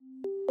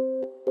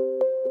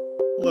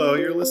Hello,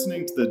 you're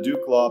listening to the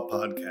Duke Law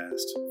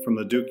Podcast from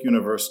the Duke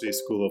University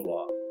School of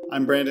Law.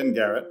 I'm Brandon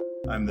Garrett.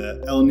 I'm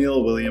the L.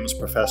 Neil Williams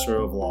Professor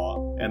of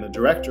Law and the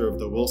Director of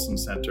the Wilson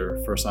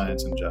Center for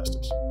Science and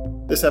Justice.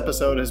 This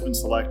episode has been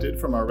selected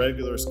from our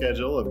regular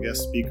schedule of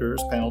guest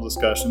speakers, panel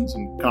discussions,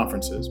 and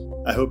conferences.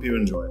 I hope you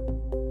enjoy it.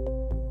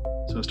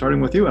 So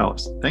starting with you,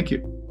 Alice, thank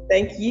you.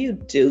 Thank you,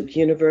 Duke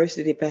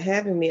University, for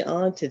having me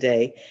on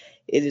today.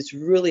 It is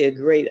really a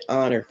great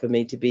honor for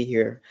me to be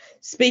here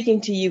speaking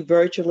to you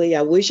virtually.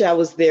 I wish I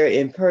was there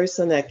in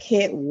person. I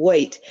can't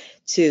wait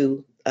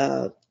to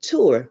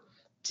tour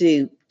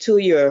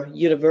your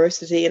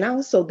university and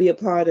also be a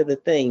part of the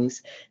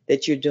things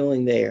that you're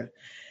doing there.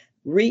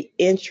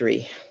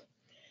 Re-entry.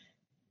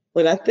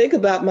 When I think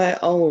about my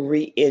own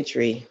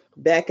re-entry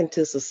back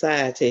into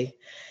society,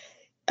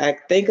 I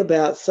think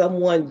about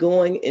someone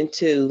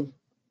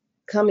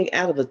coming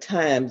out of a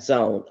time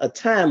zone, a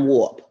time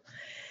warp.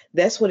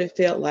 That's what it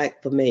felt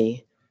like for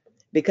me,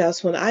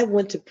 because when I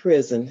went to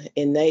prison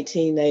in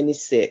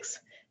 1996,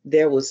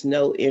 there was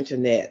no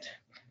internet.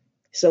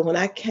 So when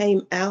I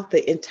came out,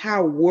 the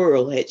entire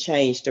world had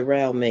changed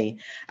around me.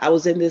 I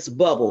was in this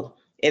bubble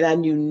and I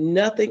knew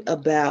nothing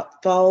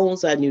about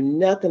phones. I knew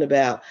nothing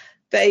about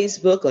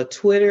Facebook or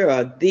Twitter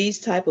or these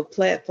type of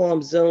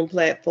platforms, Zoom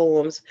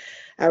platforms.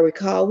 I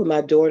recall when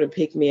my daughter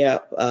picked me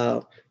up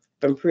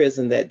from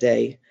prison that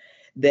day,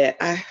 that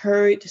I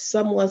heard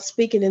someone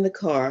speaking in the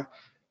car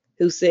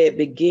who said,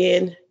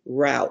 begin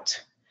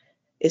route.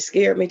 It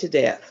scared me to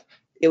death.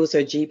 It was her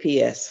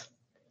GPS.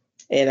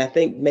 And I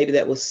think maybe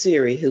that was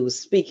Siri who was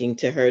speaking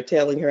to her,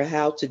 telling her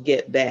how to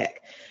get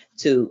back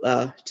to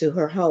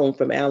her home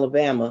from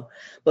Alabama.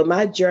 But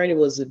my journey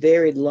was a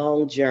very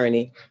long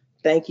journey.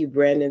 Thank you,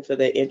 Brandon, for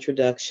the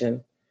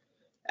introduction.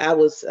 I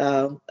was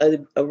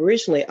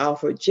originally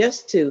offered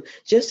just to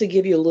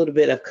give you a little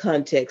bit of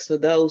context for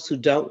those who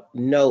don't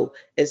know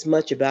as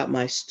much about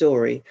my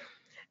story.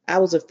 I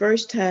was a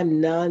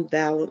first-time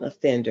nonviolent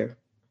offender.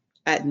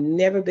 I'd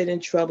never been in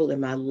trouble in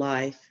my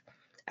life.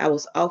 I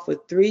was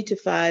offered 3 to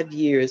 5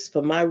 years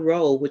for my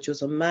role, which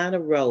was a minor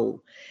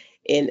role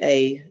in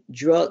a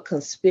drug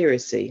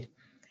conspiracy.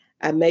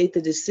 I made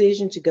the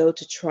decision to go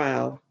to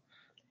trial,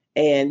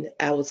 and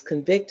I was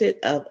convicted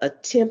of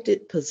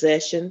attempted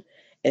possession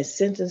and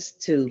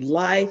sentenced to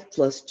life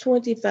plus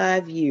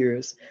 25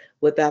 years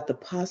without the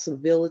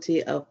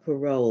possibility of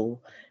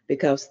parole,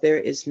 because there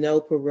is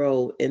no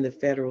parole in the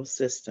federal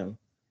system.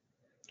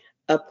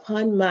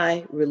 Upon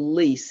my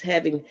release,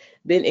 having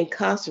been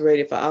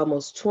incarcerated for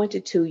almost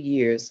 22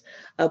 years,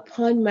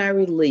 upon my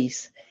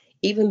release,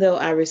 even though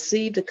I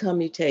received a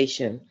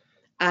commutation,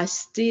 I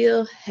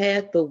still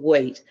had the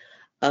weight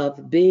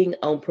of being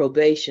on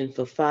probation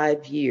for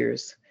 5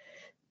 years.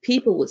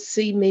 People would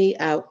see me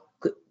at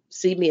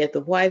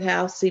the White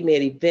House, see me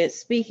at events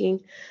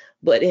speaking,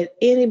 but at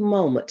any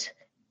moment,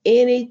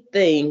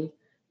 anything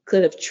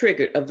could have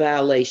triggered a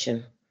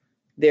violation.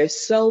 There's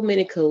so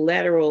many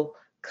collateral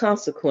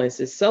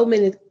consequences, so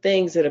many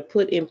things that are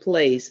put in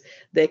place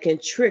that can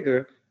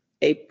trigger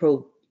a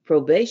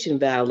probation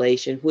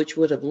violation, which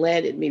would have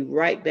landed me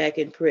right back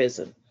in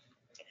prison.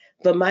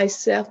 For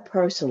myself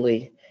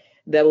personally,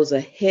 that was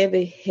a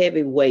heavy,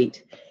 heavy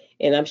weight.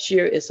 And I'm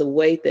sure it's a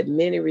weight that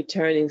many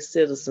returning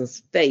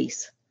citizens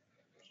face.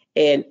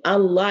 And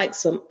unlike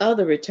some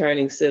other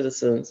returning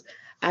citizens,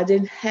 I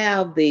didn't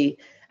have the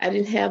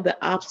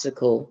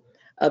obstacle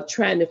of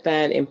trying to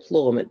find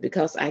employment,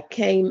 because I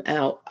came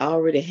out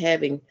already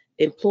having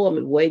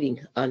employment waiting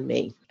on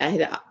me.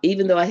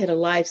 Even though I had a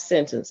life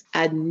sentence,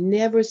 I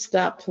never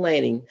stopped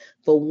planning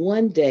for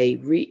one day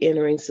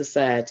re-entering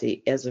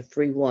society as a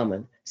free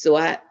woman. So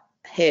I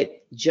had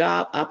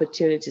job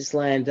opportunities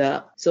lined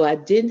up. So I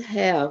didn't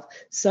have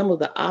some of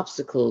the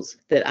obstacles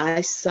that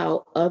I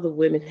saw other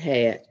women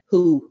had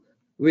who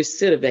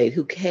recidivate,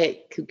 who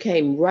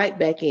came right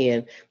back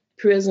in.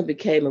 Prison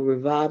became a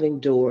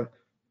revolving door,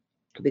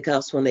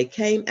 because when they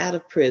came out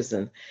of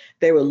prison,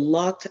 they were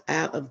locked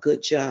out of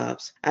good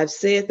jobs. I've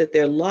said that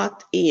they're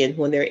locked in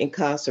when they're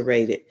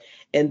incarcerated,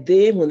 and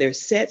then when they're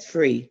set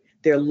free,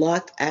 they're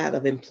locked out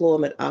of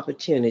employment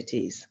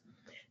opportunities.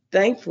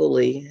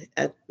 Thankfully,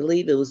 I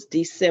believe it was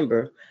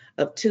December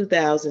of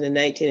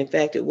 2019. In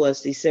fact, it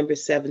was December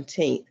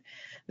 17th.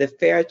 The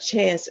Fair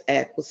Chance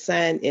Act was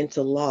signed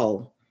into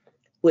law,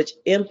 which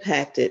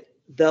impacted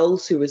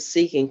those who were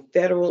seeking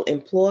federal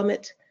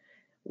employment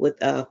with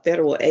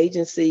federal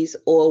agencies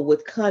or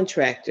with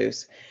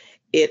contractors.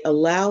 It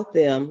allowed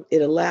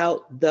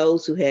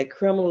those who had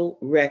criminal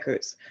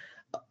records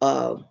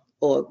or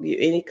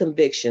any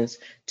convictions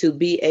to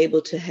be able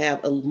to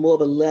have more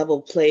of a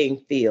level playing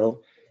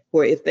field,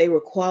 where if they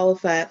were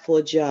qualified for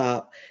a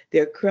job,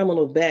 their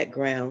criminal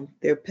background,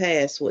 their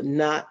past would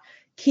not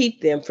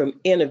keep them from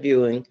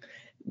interviewing.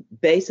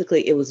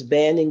 Basically, it was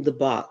banning the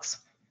box.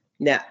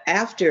 Now,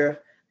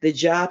 after the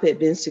job had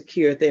been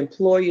secured, the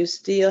employer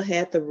still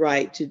had the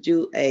right to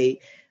do a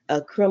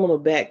criminal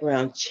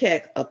background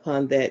check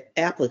upon that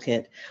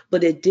applicant,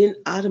 but it didn't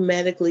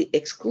automatically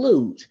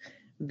exclude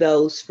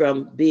those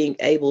from being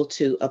able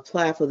to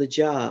apply for the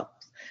job.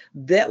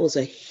 That was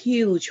a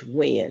huge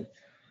win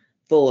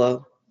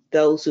for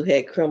those who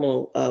had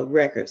criminal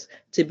records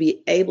to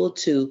be able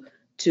to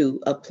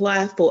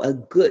apply for a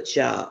good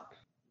job.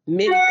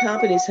 Many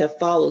companies have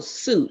followed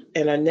suit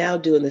and are now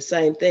doing the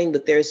same thing,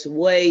 but there's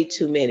way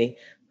too many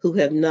who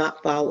have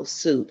not followed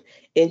suit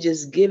and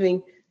just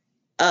giving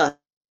us,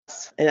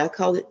 and I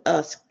call it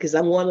us because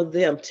I'm one of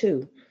them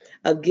too,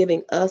 of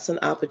giving us an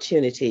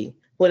opportunity.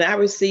 When I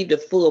received a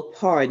full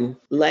pardon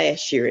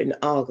last year in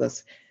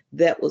August,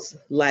 that was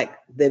like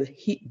the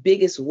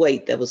biggest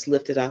weight that was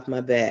lifted off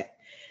my back.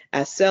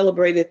 I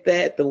celebrated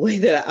that the way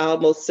that I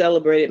almost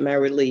celebrated my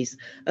release.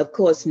 Of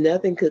course,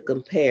 nothing could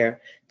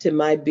compare to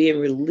my being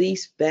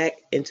released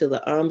back into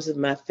the arms of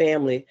my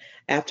family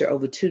after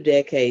over 2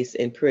 decades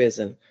in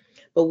prison.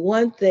 But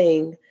one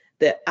thing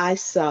that I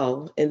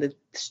saw in the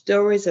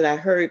stories that I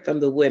heard from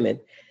the women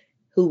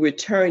who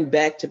returned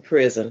back to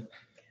prison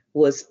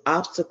was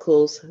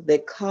obstacles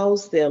that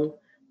caused them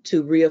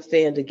to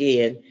reoffend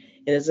again.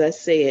 And as I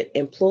said,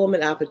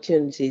 employment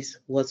opportunities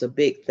was a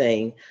big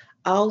thing.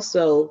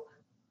 Also,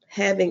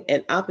 having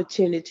an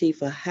opportunity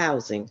for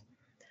housing.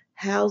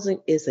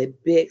 Housing is a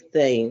big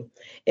thing.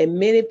 And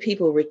many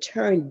people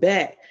return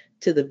back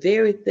to the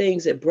very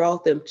things that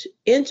brought them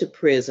into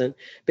prison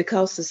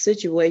because the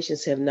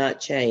situations have not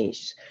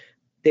changed.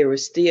 They were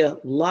still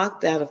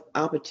locked out of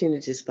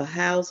opportunities for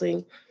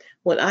housing.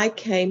 When I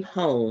came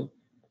home,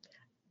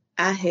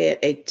 I had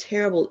a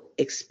terrible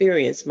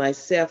experience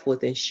myself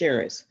with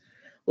insurance.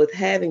 With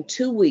having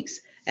 2 weeks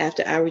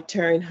after I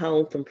returned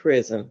home from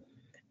prison,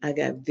 I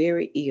got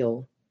very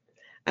ill.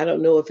 I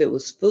don't know if it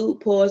was food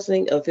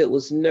poisoning or if it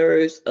was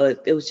nerves or if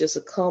it was just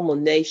a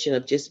culmination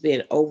of just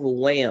being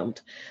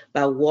overwhelmed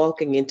by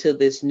walking into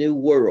this new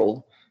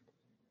world.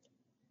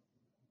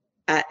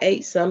 I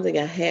ate something.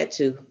 I had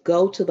to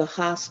go to the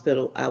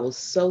hospital. I was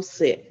so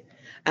sick.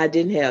 I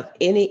didn't have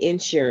any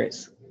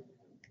insurance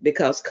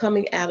because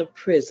coming out of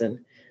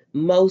prison,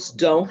 most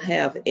don't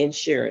have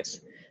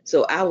insurance.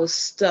 So I was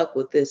stuck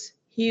with this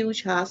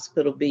huge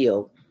hospital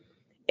bill,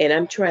 and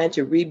I'm trying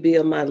to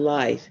rebuild my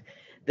life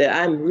that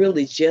I'm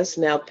really just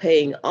now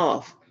paying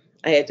off.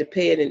 I had to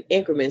pay it in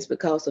increments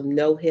because of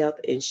no health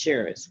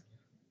insurance,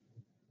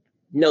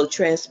 no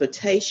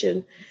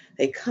transportation.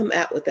 They come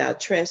out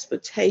without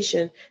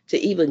transportation to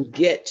even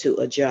get to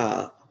a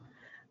job.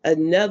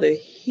 Another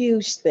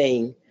huge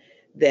thing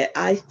that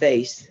I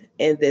face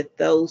and that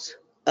those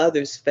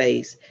others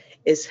face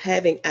is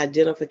having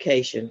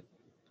identification.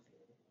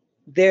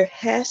 There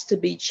has to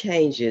be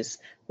changes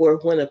where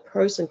when a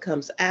person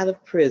comes out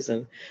of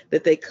prison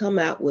that they come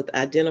out with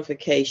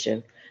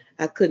identification.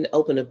 I couldn't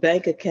open a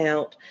bank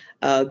account.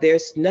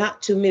 There's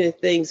not too many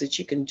things that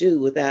you can do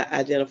without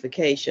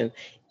identification.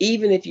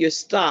 Even if you're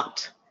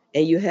stopped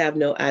and you have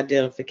no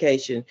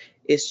identification,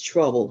 it's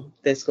trouble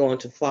that's going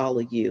to follow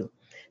you.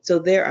 So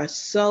there are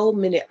so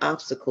many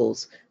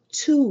obstacles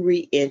to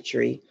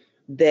reentry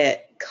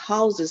that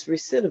causes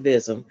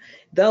recidivism.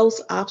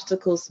 Those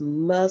obstacles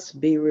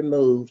must be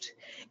removed.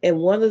 And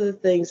one of the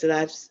things that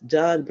I've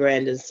done,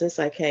 Brandon, since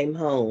I came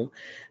home,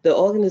 the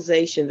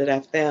organization that I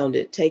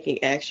founded,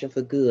 Taking Action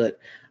for Good,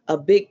 a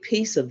big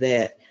piece of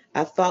that,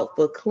 I fought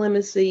for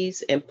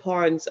clemencies and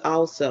pardons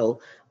also,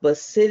 but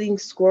sitting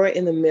square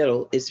in the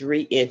middle is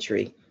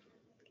reentry.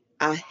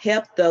 I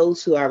help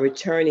those who are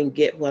returning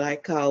get what I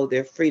call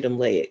their freedom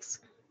legs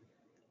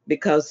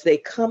because they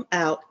come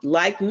out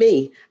like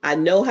me. I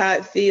know how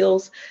it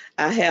feels.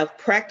 I have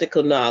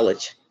practical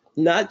knowledge,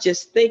 not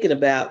just thinking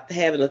about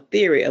having a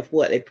theory of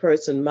what a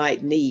person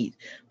might need,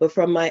 but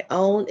from my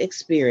own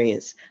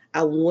experience,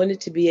 I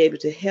wanted to be able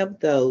to help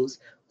those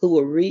who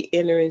were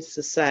re-entering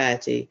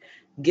society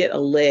get a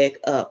leg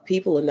up.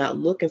 People are not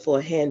looking for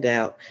a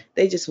handout.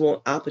 They just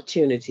want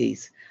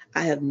opportunities.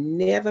 I have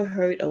never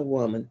heard a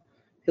woman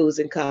who was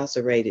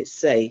incarcerated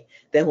say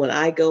that when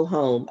I go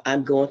home,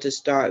 I'm going to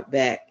start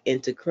back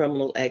into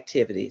criminal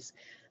activities.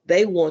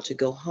 They want to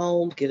go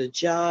home, get a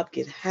job,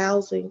 get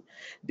housing,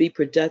 be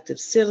productive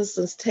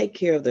citizens, take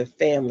care of their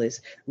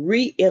families,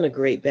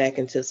 reintegrate back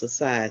into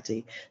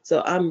society.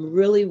 So I'm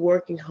really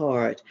working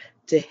hard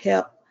to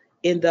help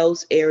in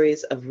those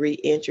areas of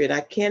reentry. And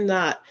I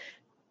cannot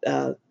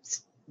uh,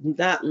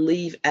 not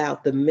leave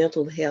out the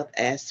mental health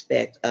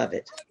aspect of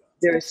it.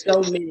 There are so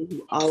many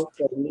who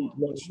also need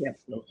mental health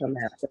to come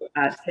out. So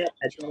I help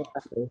identify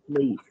those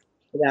needs.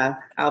 But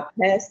I'll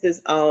pass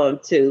this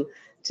on to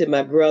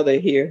my brother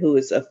here, who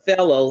is who's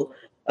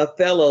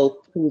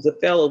a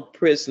fellow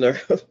prisoner,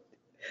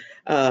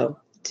 uh,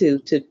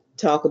 to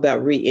talk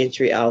about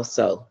reentry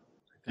also.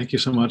 Thank you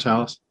so much,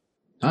 Alice.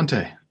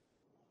 Dante.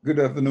 Good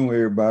afternoon,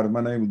 everybody.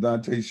 My name is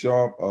Dante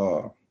Sharp.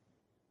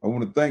 I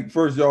want to thank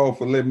first y'all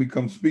for letting me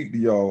come speak to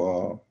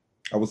y'all.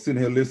 I was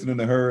sitting here listening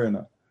to her,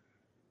 and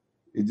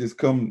it just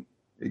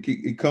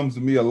it comes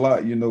to me a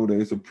lot, that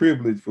it's a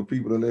privilege for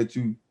people to let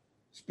you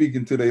speak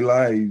into their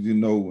lives,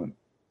 and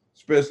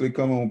especially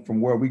coming from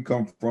where we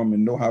come from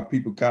and know how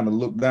people kind of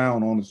look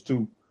down on us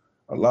too.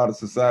 A lot of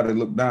society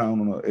look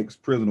down on an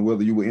ex-prisoner,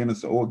 whether you were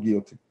innocent or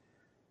guilty,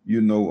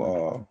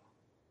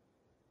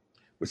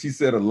 but she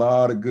said a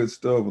lot of good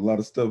stuff, a lot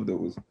of stuff that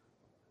was,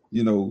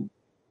 you know,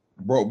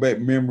 brought back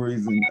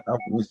memories. And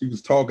when she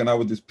was talking, I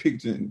was just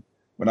picturing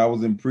when I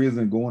was in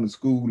prison, going to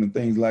school and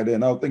things like that.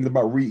 And I was thinking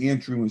about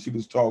re-entry when she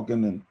was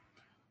talking, and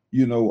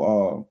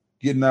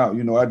getting out.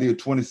 I did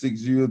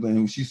 26 years, and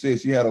when she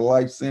said she had a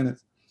life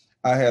sentence,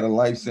 I had a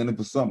life sentence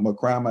for something, a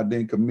crime I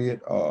didn't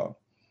commit,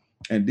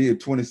 and did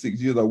 26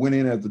 years. I went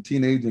in as a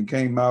teenager and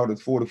came out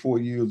as 44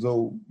 years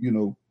old.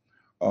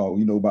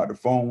 About the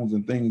phones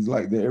and things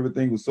like that.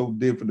 Everything was so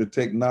different, the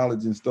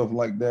technology and stuff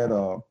like that.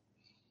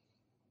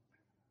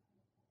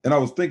 And I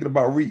was thinking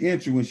about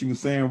re-entry when she was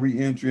saying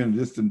re-entry, and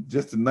just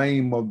the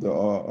name of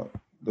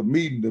the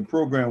meeting, the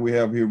program we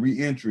have here,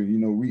 re-entry.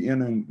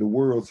 Re-entering the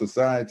world,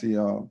 society.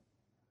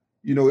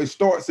 It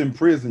starts in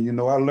prison.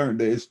 I learned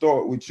that it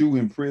starts with you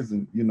in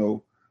prison.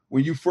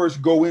 When you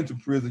first go into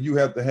prison, you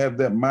have to have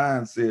that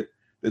mindset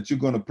that you're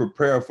going to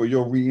prepare for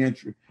your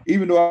re-entry.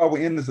 Even though I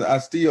was innocent, I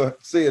still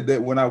said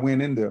that when I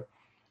went in there.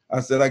 I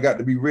said I got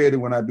to be ready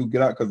when I do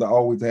get out, because I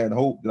always had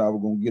hope that I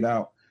was going to get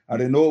out. I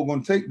didn't know it was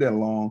going to take that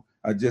long.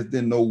 I just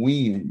didn't know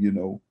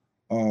when.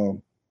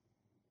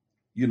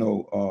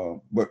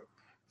 But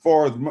as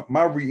far as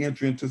my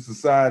re-entry into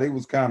society, it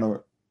was kind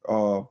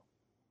of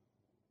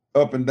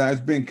up and down. It's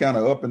been kind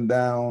of up and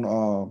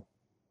down,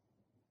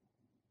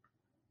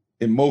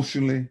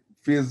 emotionally,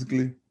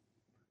 physically,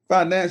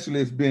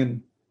 financially. It's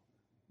been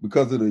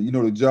because of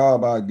the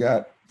job I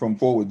got from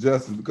Forward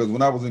Justice. Because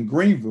when I was in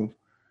Greenville,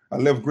 I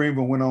left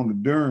Greenville and went on to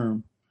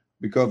Durham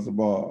because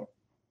of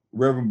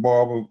Reverend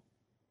Barbara,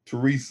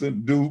 Teresa,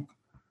 Duke,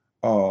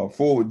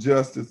 Forward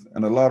Justice,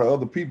 and a lot of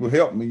other people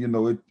helped me.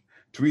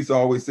 Teresa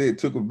always said it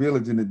took a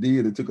village, and it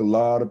did. It took a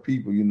lot of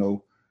people,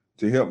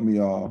 to help me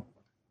on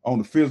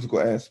the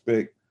physical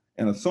aspect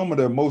and some of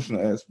the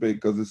emotional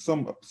aspect, because there's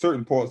some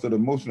certain parts of the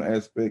emotional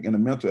aspect and the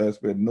mental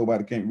aspect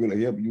nobody can't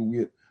really help you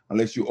with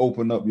unless you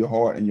open up your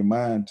heart and your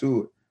mind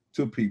to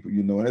people,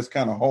 and that's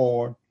kind of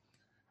hard.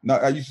 Now,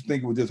 I used to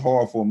think it was just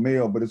hard for a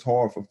male, but it's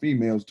hard for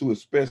females too,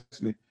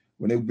 especially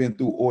when they've been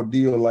through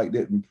ordeal like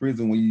that in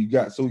prison, when you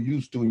got so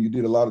used to and you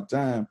did a lot of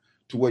time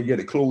to where you had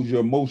to close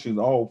your emotions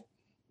off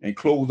and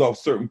close off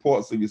certain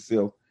parts of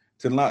yourself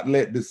to not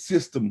let the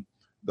system,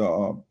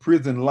 the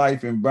prison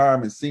life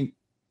environment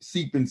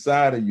seep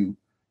inside of you.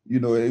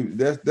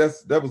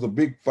 That was a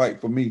big fight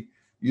for me,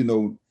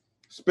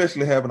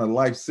 especially having a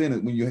life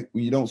sentence when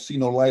you don't see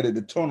no light at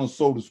the tunnel,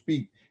 so to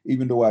speak,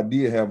 even though I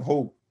did have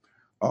hope.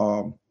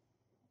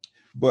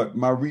 But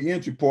my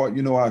re-entry part,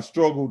 I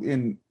struggled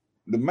in.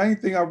 The main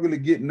thing I really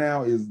get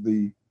now is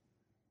the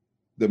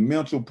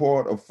mental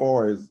part, as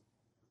far as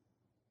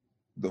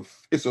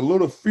it's a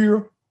little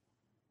fear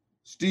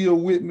still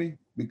with me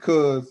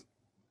because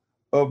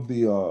of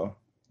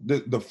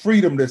the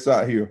freedom that's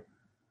out here.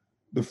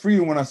 The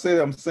freedom, when I say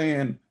that, I'm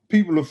saying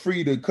people are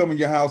free to come in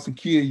your house and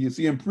kill you.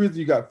 See, in prison,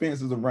 you got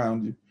fences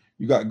around you.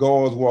 You got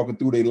guards walking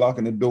through, they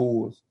locking the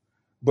doors.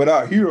 But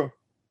out here,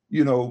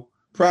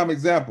 prime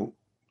example,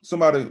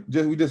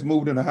 we just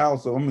moved in a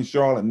house, so I'm in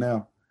Charlotte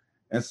now.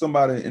 And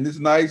somebody in this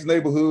nice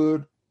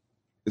neighborhood,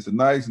 it's a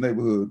nice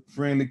neighborhood,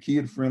 friendly,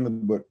 kid friendly,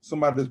 but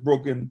somebody that's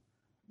broken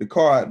the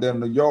car out there in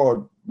the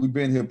yard. We've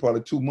been here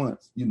probably 2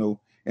 months,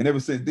 and ever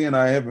since then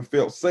I haven't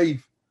felt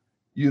safe,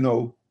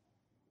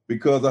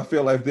 because I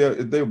feel like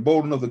if they're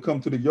bold enough to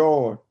come to the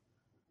yard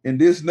in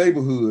this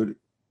neighborhood,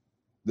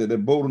 that they're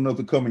bold enough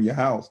to come in your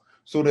house.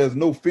 So there's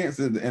no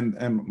fences,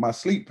 and my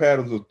sleep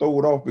patterns are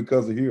thrown off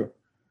because of here,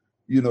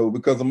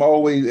 because I'm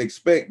always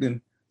expecting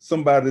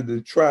somebody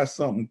to try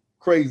something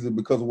crazy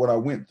because of what I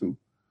went through.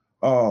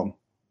 I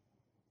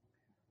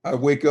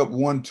wake up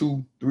 1,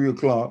 2, 3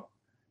 o'clock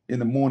in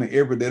the morning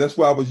every day. That's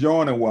why I was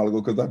yawning a while ago,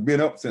 because I've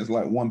been up since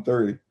like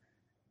 1:30,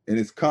 and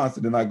it's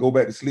constant. And I go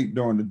back to sleep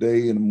during the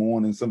day, in the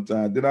morning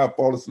sometimes. Then I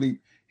fall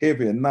asleep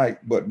heavy at night.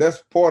 But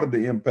that's part of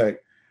the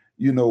impact,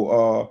 and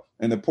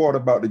the part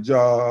about the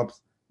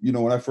jobs.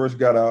 When I first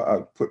got out,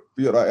 I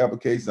filled out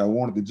applications. I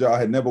wanted the job. I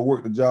had never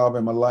worked a job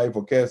in my life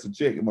or cashed a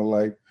check in my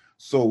life.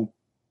 So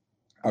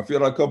I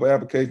filled out a couple of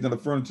applications in a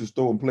furniture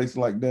store and places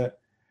like that.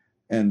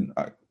 And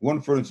one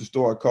furniture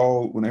store I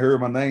called, when I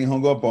heard my name,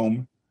 hung up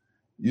on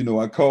me.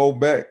 I called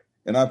back,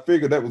 and I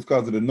figured that was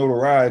because of the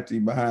notoriety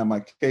behind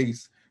my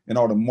case and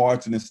all the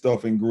marching and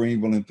stuff in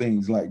Greenville and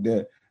things like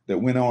that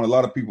went on. A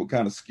lot of people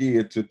kind of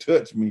scared to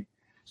touch me.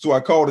 So I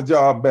called the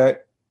job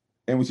back,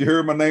 and when she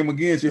heard my name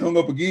again, she hung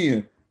up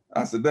again.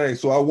 I said, dang,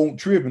 so I won't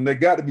trip, and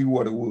that got to be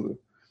what it was.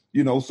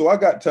 So I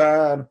got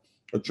tired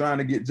of trying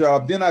to get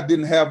jobs. Then I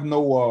didn't have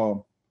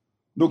no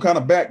kind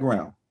of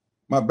background.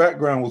 My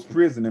background was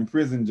prison and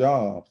prison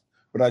jobs,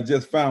 but I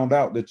just found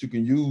out that you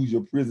can use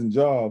your prison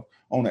job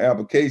on the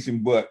application,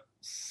 but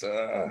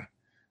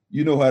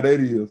you know how that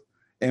is.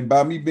 And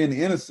by me being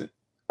innocent,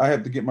 I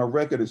have to get my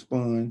record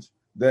expunged.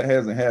 That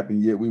hasn't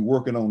happened yet. We're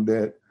working on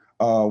that.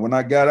 When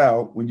I got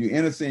out, when you're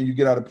innocent and you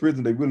get out of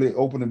prison, they really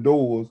open the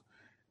doors.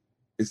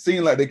 It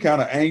seems like they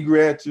kind of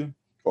angry at you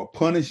or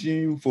punishing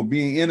you for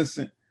being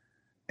innocent,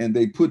 and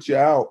they put you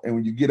out. And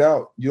when you get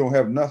out, you don't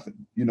have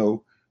nothing.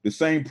 The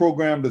same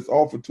program that's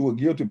offered to a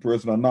guilty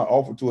person are not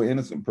offered to an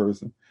innocent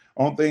person.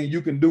 Only thing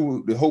you can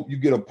do to hope you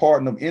get a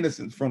pardon of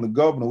innocence from the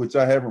governor, which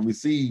I haven't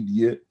received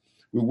yet,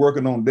 we're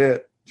working on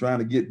that, trying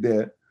to get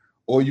that.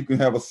 Or you can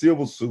have a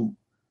civil suit,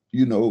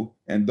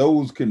 and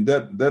those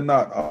they're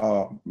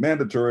not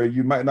mandatory.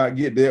 You might not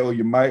get there, or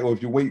you might, or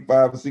if you wait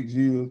 5 or 6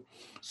 years.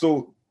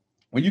 So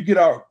when you get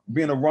out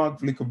being a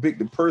wrongfully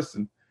convicted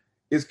person,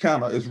 it's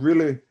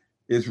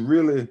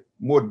really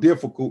more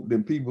difficult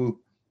than people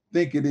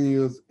think it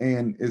is,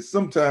 and it's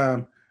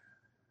sometimes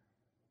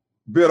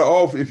better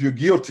off if you're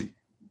guilty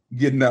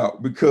getting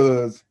out,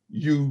 because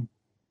you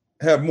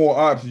have more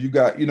options. You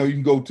got, you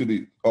can go to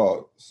the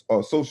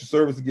social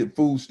service to get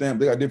food stamp.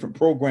 They got different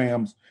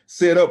programs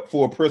set up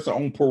for a person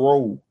on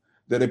parole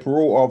that a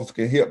parole officer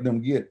can help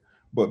them get.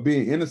 But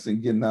being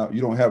innocent getting out,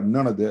 you don't have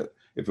none of that.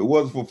 If it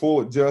wasn't for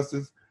Forward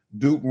Justice,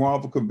 Duke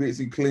Wrongful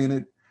Conviction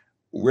Clinic,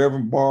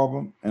 Reverend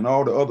Barber, and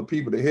all the other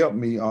people that helped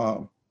me,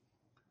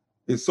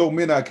 it's so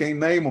many I can't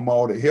name them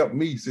all that helped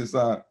me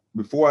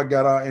before I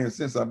got out and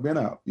since I've been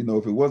out.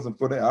 If it wasn't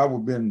for that, I would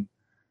have been,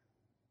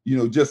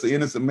 just an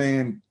innocent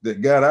man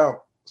that got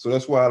out. So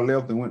that's why I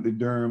left and went to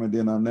Durham, and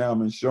then now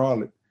I'm in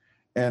Charlotte.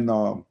 And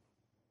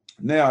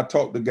now I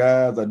talk to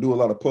guys. I do a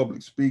lot of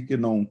public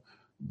speaking on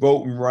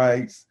voting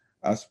rights.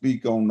 I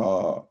speak on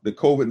the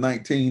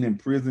COVID-19 in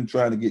prison,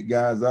 trying to get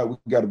guys out. We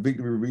got a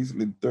victory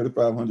recently,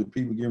 3,500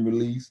 people getting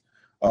released.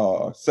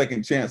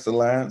 Second Chance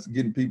Alliance,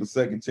 getting people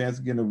second chance,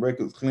 getting the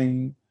records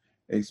clean,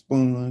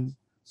 expunged,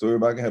 so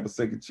everybody can have a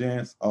second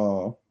chance.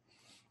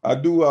 I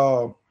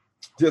do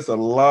just a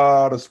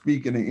lot of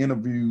speaking and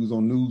interviews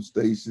on news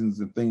stations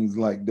and things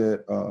like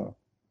that.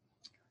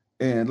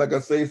 And like I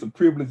say, it's a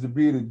privilege to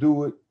be able to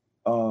do it.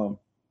 I'm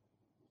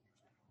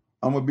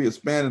gonna be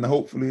expanding,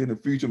 hopefully in the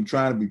future. I'm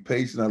trying to be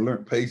patient. I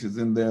learned patience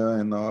in there,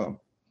 and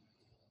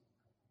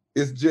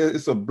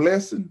it's a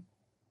blessing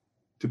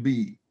to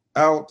be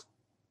out,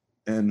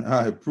 and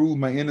I have proved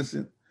my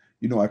innocence.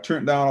 I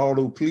turned down all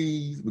those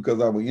pleas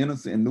because I was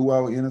innocent and knew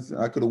I was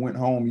innocent. I could have went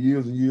home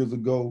years and years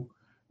ago.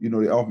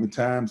 They offered me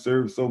time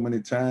served so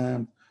many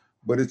times,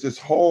 but it's just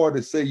hard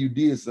to say you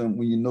did something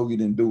when you know you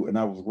didn't do it. And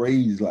I was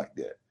raised like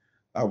that.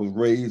 I was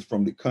raised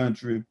from the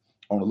country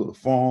on a little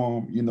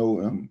farm,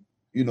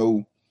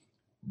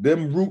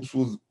 them roots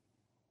was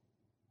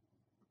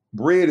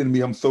bred in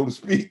me, so to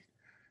speak,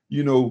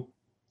 to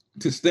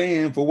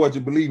stand for what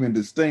you believe in,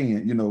 to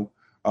stand,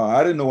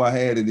 I didn't know I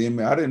had it in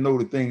me. I didn't know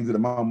the things that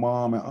my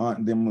mom and aunt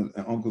and them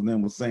and uncles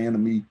them were saying to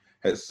me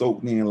had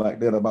soaked in like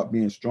that about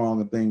being strong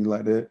and things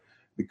like that,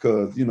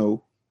 because,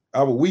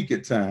 I was weak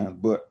at times.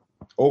 But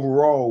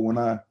overall, when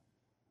I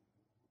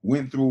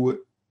went through it,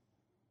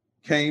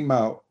 came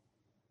out,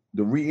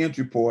 the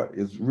reentry part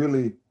is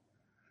really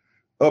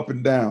up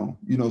and down.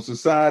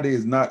 Society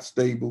is not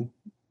stable.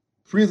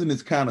 Prison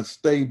is kind of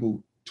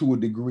stable to a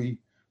degree.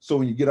 So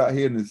when you get out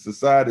here in the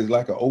society, it's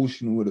like an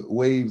ocean with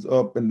waves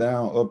up and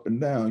down,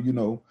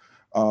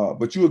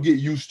 but you'll get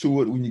used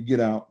to it when you get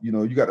out.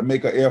 You got to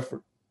make an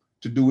effort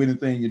to do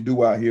anything you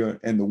do out here.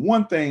 And the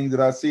one thing that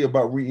I see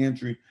about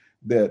reentry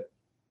that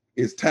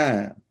is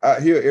time.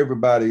 Out here,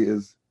 everybody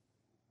is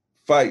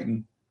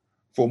fighting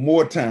for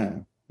more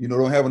time.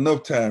 Don't have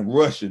enough time,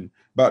 rushing,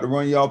 about to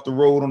run you off the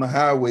road on the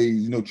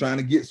highways, trying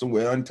to get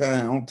somewhere on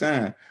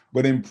time.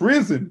 But in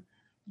prison,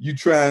 you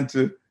trying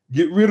to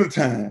get rid of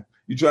time.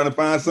 You're trying to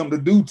find something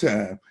to do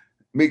time,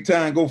 make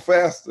time go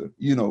faster,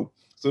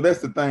 So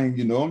that's the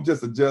thing, I'm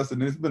just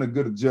adjusting. It's been a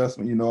good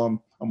adjustment.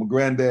 I'm a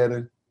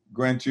granddaddy,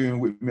 grandchildren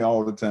with me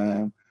all the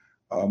time.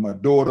 My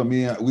daughter,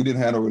 we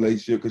didn't have a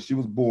relationship because she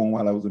was born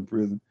while I was in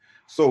prison.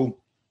 So,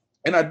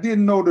 and I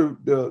didn't know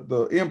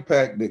the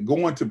impact that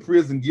going to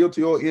prison,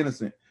 guilty or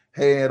innocent,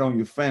 had on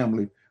your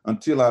family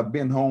until I've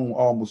been home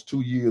almost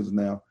 2 years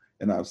now.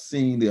 And I've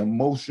seen the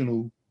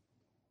emotional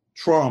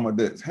trauma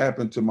that's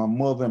happened to my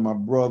mother and my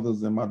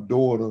brothers and my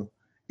daughter,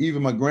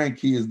 even my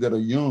grandkids that are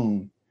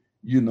young,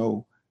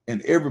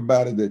 and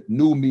everybody that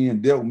knew me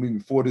and dealt with me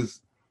before this,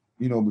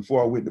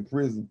 before I went to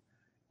prison.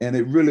 And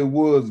it really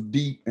was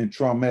deep and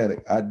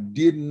traumatic. I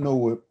didn't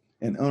know it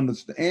and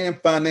understand,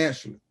 and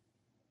financially,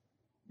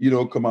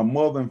 because my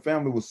mother and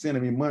family was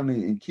sending me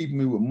money and keeping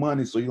me with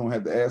money so you don't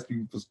have to ask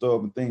people for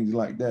stuff and things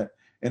like that.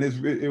 And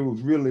it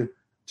was really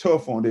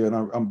tough on there. And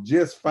I'm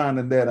just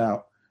finding that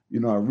out. I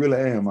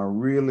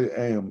really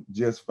am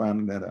just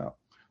finding that out.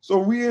 So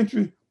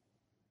reentry,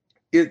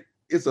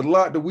 it's a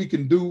lot that we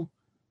can do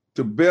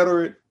to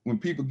better it when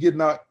people get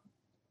not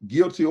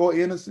guilty or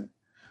innocent.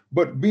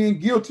 But being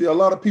guilty, a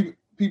lot of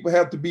people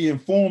have to be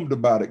informed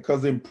about it,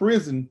 because in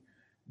prison,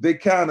 they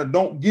kind of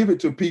don't give it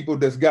to people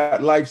that's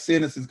got life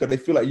sentences because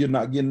they feel like you're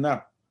not getting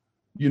out.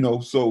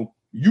 So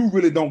you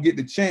really don't get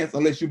the chance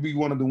unless you be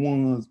one of the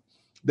ones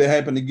that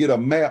happen to get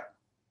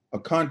a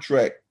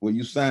contract where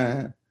you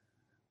sign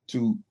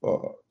to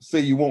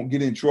say you won't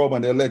get in trouble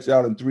and they'll let you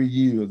out in 3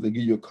 years. They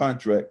give you a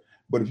contract.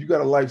 But if you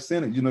got a life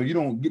sentence, you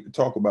don't get to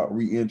talk about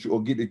reentry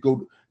or get to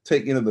go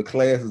take any of the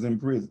classes in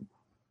prison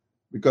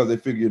because they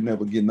figure you're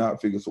never getting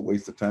out. Figure it's a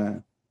waste of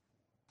time.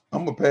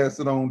 I'm going to pass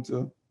it on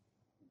to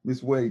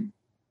Ms. Wade.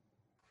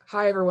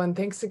 Hi, everyone.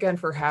 Thanks again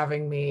for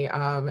having me.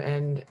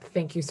 And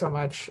thank you so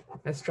much,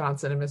 Ms.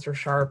 Johnson and Mr.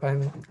 Sharp.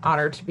 I'm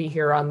honored to be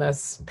here on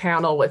this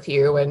panel with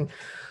you. And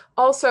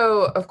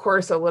Also, of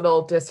course, a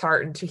little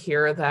disheartened to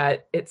hear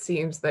that it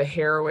seems the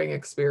harrowing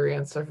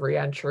experience of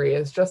reentry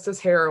is just as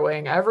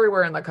harrowing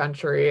everywhere in the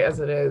country as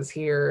it is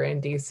here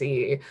in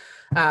DC,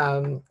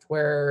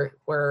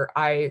 where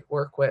I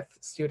work with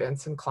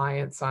students and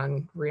clients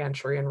on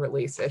reentry and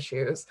release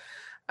issues.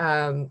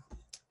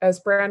 As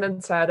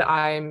Brandon said,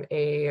 I'm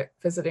a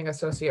visiting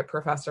associate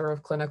professor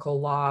of clinical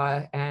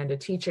law and a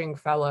teaching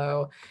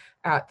fellow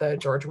at the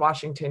George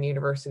Washington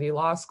University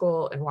Law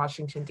School in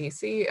Washington,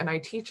 D.C., and I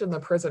teach in the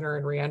Prisoner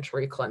and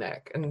Reentry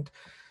Clinic. And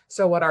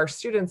so what our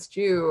students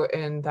do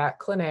in that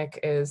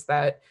clinic is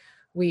that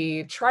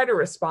we try to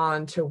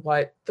respond to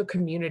what the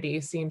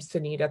community seems to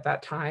need at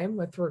that time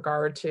with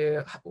regard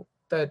to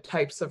the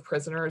types of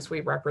prisoners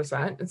we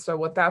represent. And so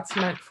what that's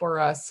meant for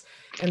us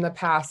in the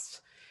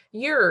past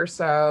year or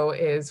so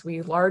is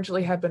we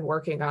largely have been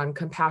working on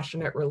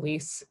compassionate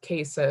release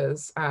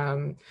cases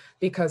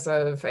because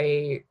of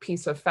a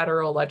piece of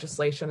federal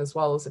legislation as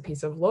well as a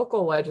piece of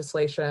local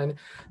legislation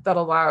that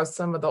allows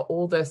some of the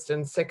oldest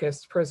and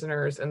sickest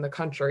prisoners in the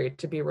country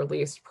to be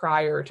released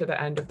prior to the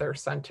end of their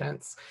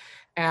sentence.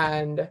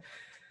 And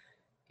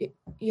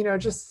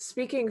just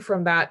speaking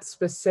from that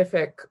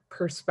specific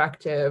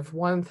perspective,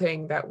 one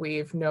thing that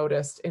we've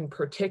noticed in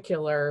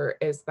particular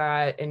is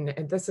that, and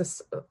this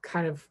is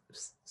kind of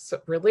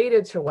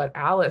related to what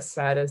Alice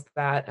said, is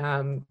that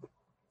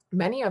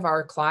many of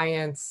our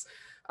clients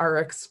are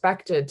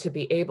expected to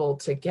be able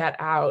to get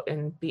out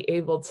and be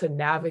able to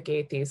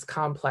navigate these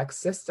complex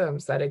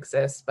systems that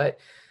exist, but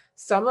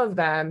some of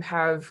them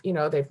have,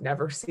 they've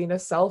never seen a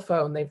cell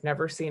phone, they've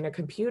never seen a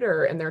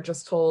computer, and they're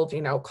just told,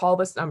 call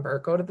this number,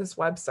 go to this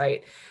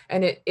website.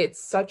 And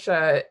it's such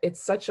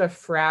a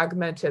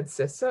fragmented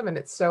system, and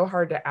it's so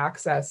hard to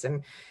access.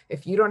 And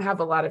if you don't have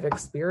a lot of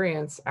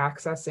experience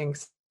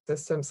accessing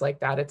systems like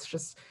that,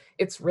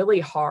 it's really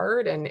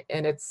hard, and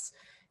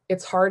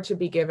it's hard to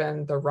be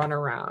given the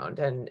runaround.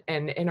 And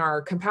in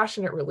our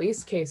compassionate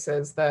release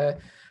cases, the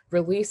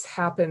release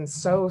happens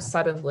so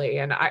suddenly.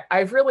 And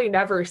I've really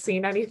never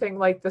seen anything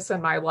like this in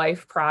my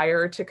life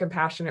prior to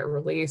compassionate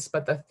release.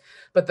 But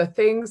the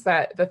thing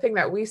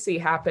that we see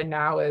happen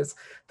now is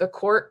the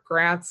court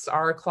grants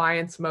our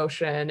client's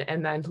motion,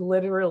 and then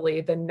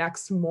literally the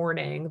next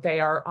morning they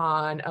are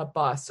on a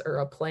bus or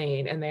a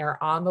plane and they are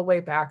on the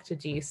way back to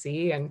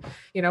DC. And,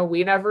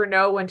 we never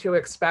know when to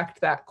expect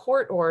that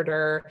court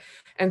order.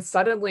 And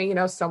suddenly,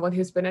 someone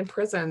who's been in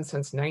prison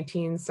since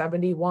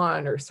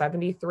 1971 or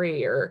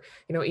 73 or,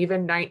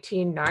 even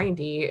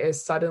 1990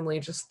 is suddenly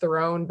just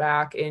thrown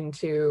back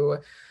into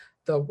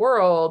the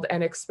world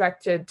and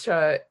expected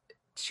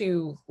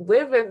to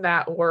live in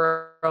that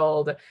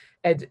world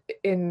and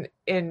in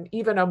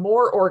even a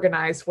more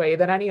organized way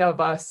than any of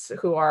us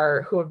who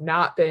have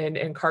not been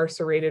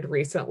incarcerated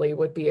recently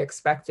would be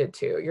expected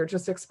to. You're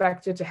just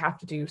expected to have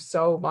to do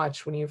so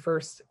much when you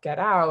first get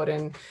out.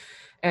 And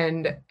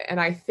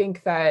I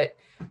think that,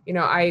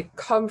 I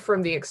come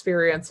from the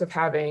experience of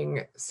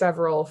having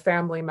several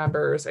family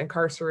members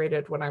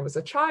incarcerated when I was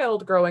a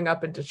child growing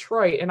up in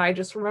Detroit. And I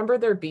just remember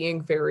there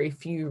being very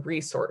few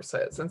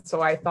resources. And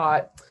so I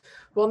thought,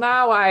 well,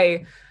 now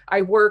I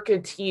work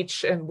and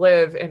teach and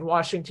live in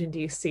Washington,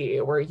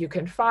 D.C., where you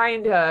can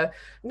find a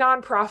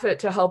nonprofit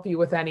to help you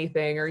with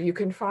anything, or you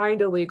can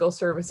find a legal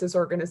services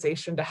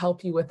organization to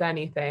help you with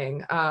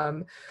anything.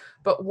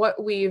 But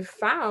what we've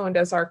found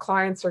as our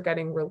clients are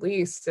getting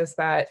released is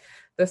that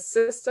the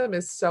system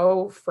is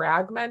so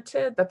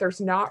fragmented that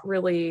there's not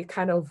really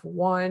kind of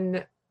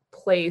one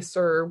place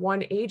or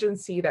one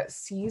agency that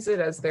sees it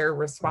as their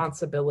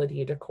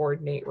responsibility to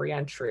coordinate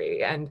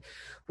reentry. And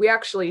we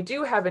actually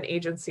do have an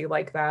agency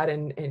like that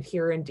in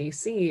here in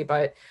DC,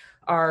 but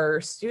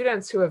our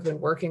students who have been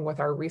working with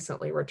our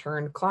recently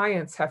returned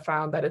clients have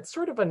found that it's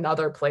sort of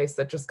another place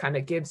that just kind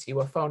of gives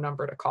you a phone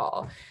number to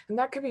call. And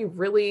that can be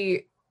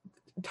really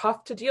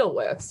tough to deal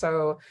with.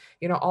 So,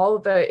 all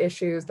of the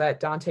issues that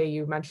Dante,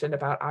 you mentioned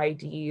about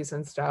IDs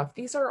and stuff,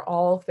 these are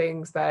all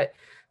things that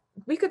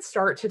we could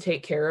start to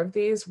take care of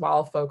these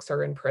while folks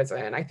are in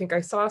prison. I think I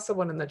saw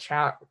someone in the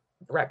chat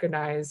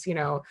recognize,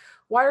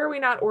 why are we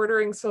not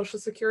ordering Social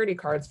Security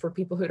cards for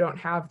people who don't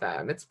have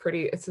them? It's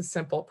a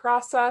simple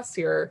process.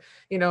 You're,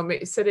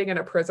 sitting in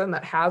a prison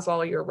that has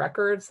all your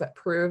records that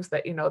proves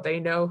that, they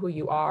know who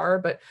you are,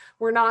 but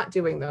we're not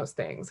doing those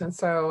things. And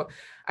so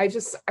I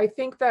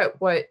think that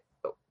what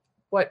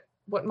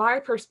my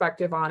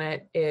perspective on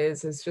it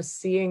is just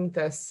seeing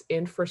this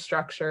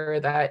infrastructure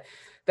that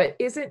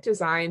isn't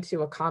designed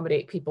to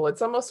accommodate people.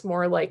 It's almost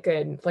more like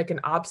an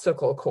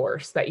obstacle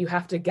course that you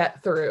have to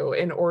get through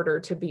in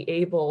order to be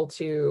able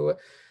to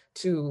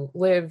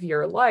live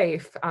your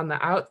life on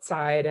the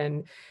outside.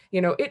 And,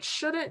 it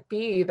shouldn't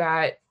be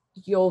that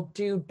you'll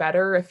do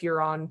better if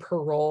you're on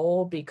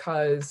parole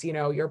because,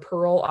 your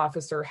parole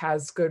officer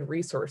has good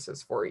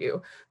resources for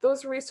you.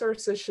 Those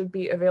resources should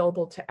be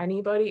available to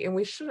anybody, and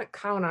we shouldn't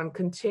count on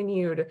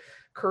continued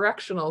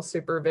correctional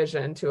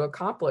supervision to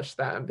accomplish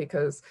them,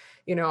 because,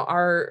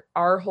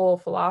 our whole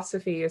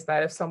philosophy is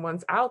that if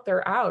someone's out,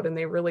 they're out, and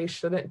they really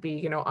shouldn't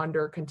be,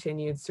 under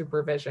continued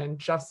supervision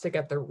just to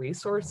get the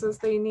resources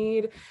they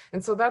need.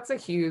 And so that's a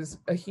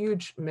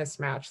huge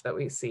mismatch that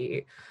we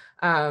see.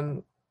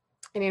 And,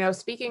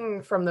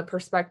 speaking from the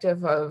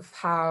perspective of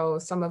how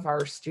some of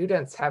our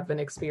students have been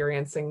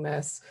experiencing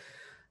this,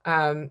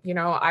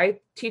 I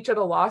teach at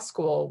a law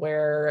school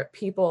where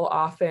people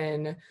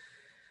often,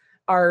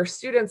 our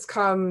students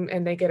come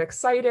and they get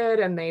excited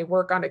and they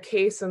work on a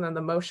case, and then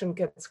the motion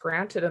gets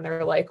granted and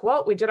they're like,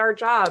 well, we did our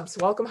jobs,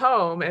 welcome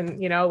home,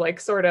 and,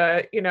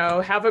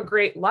 have a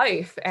great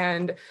life.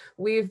 And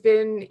we've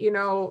been,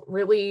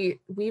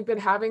 we've been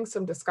having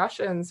some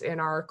discussions in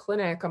our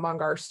clinic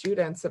among our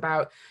students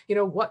about,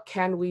 what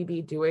can we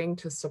be doing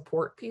to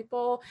support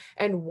people,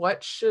 and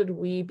what should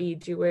we be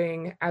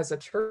doing as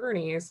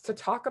attorneys to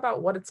talk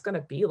about what it's going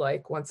to be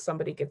like once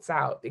somebody gets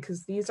out,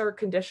 because these are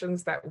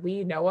conditions that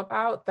we know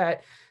about that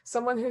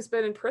someone who's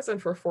been in prison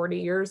for 40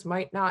 years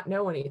might not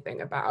know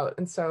anything about.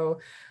 And so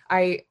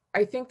I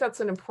think that's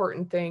an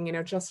important thing,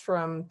 just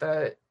from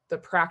the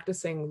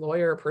practicing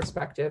lawyer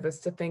perspective, is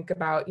to think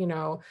about,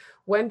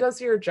 when does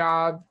your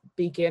job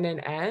begin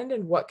and end,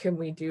 and what can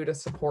we do to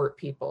support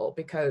people?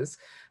 Because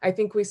I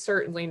think we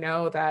certainly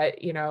know that,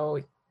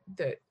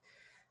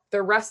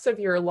 the rest of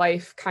your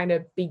life kind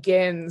of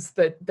begins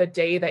the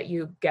day that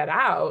you get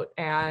out.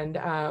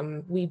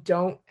 And we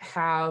don't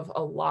have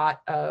a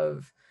lot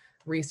of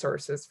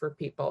resources for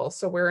people.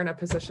 So we're in a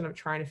position of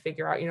trying to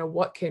figure out,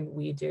 what can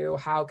we do?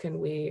 How can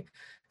we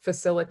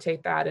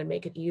facilitate that and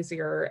make it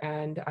easier?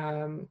 And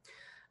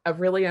a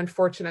really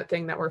unfortunate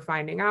thing that we're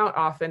finding out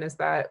often is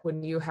that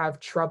when you have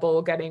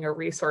trouble getting a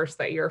resource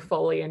that you're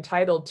fully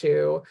entitled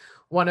to,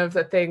 one of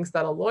the things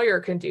that a lawyer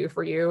can do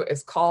for you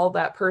is call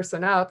that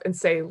person up and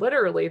say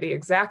literally the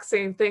exact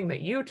same thing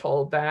that you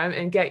told them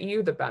and get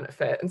you the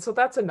benefit. And so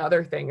that's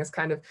another thing, is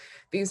kind of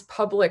these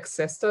public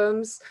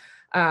systems,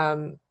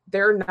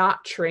 they're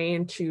not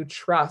trained to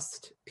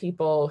trust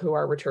people who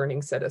are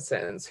returning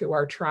citizens, who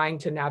are trying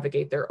to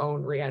navigate their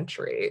own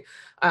reentry.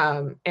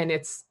 And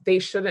they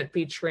shouldn't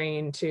be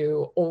trained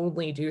to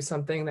only do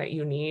something that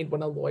you need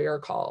when a lawyer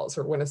calls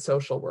or when a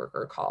social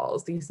worker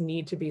calls. These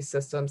need to be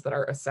systems that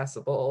are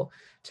accessible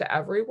to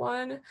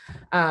everyone.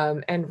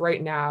 And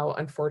right now,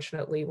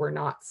 unfortunately, we're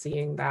not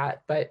seeing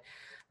that. But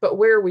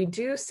where we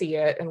do see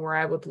it, and where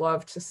I would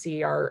love to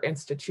see our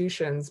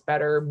institutions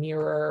better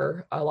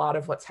mirror a lot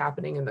of what's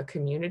happening in the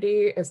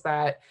community, is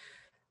that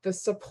the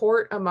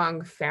support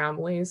among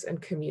families and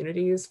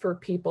communities for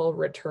people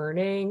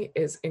returning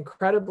is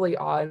incredibly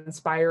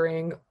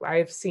awe-inspiring.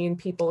 I've seen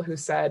people who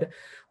said,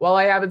 well,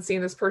 I haven't seen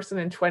this person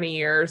in 20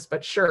 years,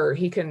 but sure,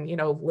 he can,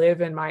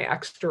 live in my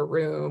extra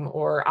room,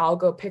 or I'll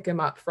go pick him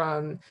up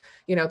from,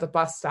 the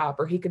bus stop,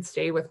 or he could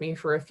stay with me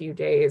for a few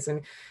days.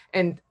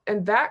 And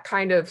that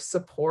kind of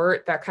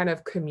support, that kind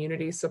of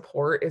community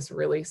support, is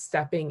really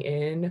stepping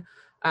in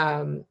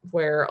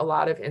where a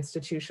lot of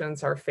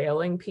institutions are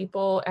failing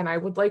people. And I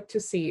would like to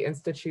see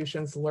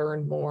institutions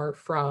learn more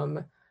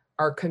from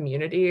our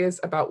communities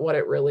about what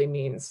it really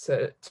means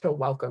to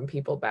welcome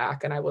people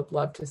back. And I would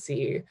love to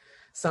see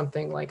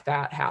something like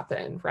that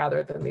happen,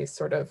 rather than these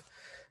sort of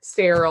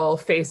sterile,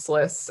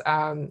 faceless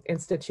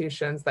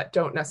institutions that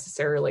don't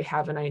necessarily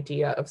have an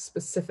idea of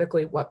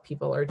specifically what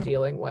people are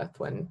dealing with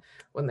when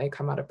they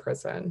come out of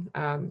prison.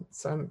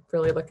 So I'm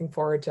really looking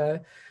forward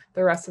to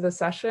the rest of the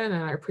session,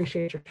 and I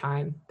appreciate your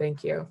time.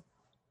 Thank you.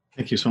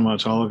 Thank you so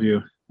much, all of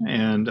you.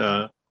 And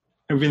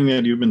everything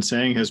that you've been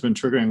saying has been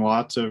triggering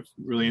lots of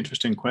really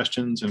interesting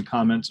questions and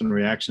comments and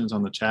reactions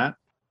on the chat.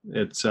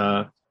 It's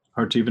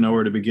hard to even know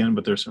where to begin,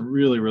 but there's some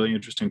really, really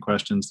interesting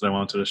questions that I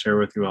wanted to share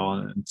with you all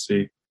and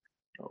see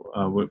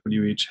what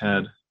you each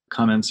had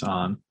comments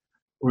on.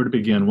 Where to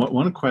begin?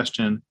 One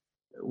question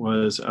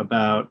was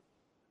about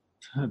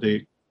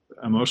the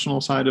emotional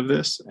side of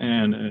this,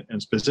 and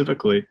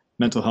specifically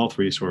mental health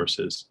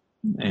resources.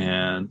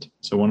 And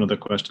so one of the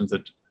questions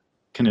that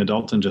Kenya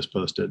Dalton just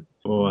posted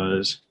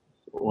was,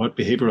 what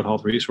behavioral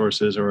health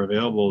resources are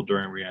available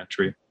during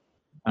reentry?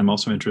 I'm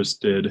also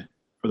interested,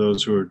 for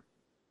those who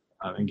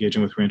are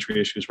engaging with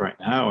reentry issues right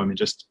now,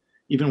 just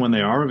even when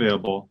they are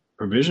available,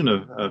 provision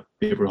of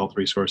behavioral health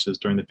resources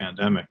during the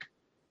pandemic.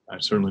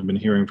 I've certainly been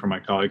hearing from my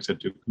colleagues at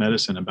Duke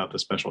Medicine about the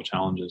special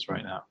challenges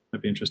right now.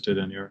 I'd be interested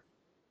in your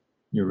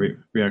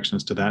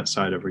reactions to that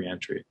side of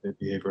reentry, the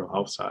behavioral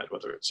health side,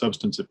 whether it's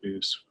substance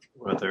abuse,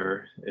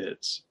 whether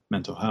it's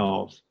mental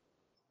health.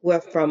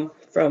 Well,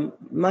 from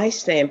my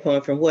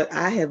standpoint, from what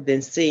I have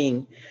been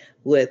seeing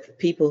with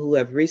people who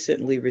have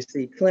recently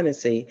received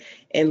clemency,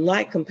 and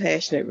like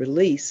compassionate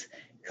release,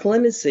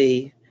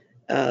 clemency,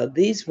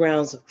 these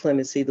rounds of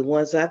clemency, the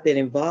ones I've been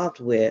involved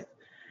with,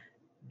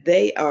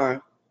 they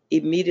are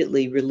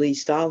immediately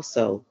released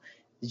also,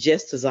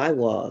 just as I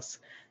was.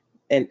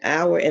 an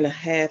hour and a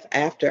half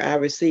after I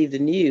received the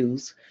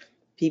news,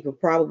 people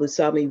probably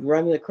saw me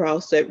running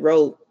across that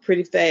road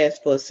pretty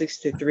fast for a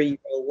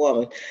 63-year-old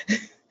woman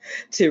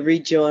to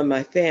rejoin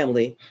my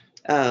family.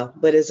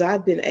 But as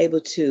I've been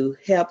able to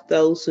help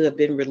those who have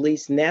been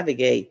released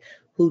navigate,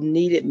 who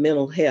needed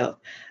mental health,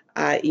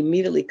 I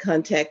immediately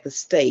contact the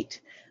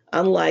state.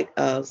 Unlike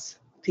us,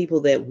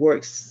 people that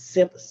work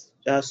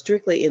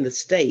strictly in the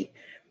state,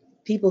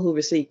 people who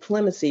receive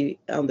clemency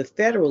on the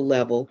federal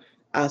level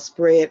are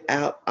spread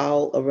out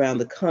all around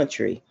the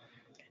country.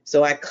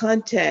 So I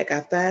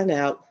find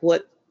out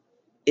what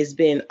is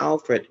being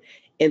offered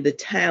in the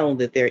town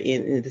that they're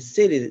in the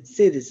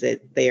cities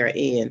that they are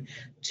in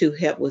to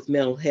help with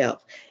mental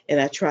health. And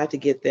I try to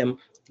get them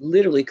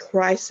literally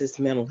crisis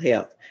mental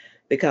health,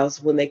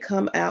 because when they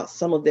come out,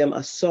 some of them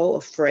are so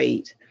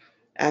afraid.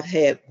 I've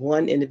had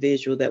one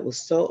individual that was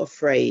so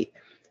afraid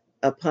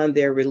upon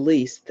their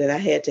release that I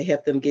had to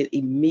help them get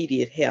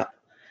immediate help.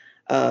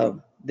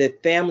 The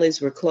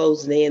families were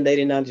closing in, they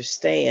didn't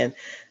understand.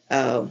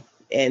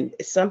 And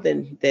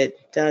something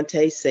that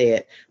Dante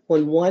said,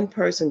 when one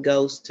person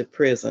goes to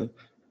prison,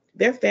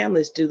 their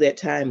families do that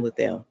time with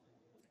them.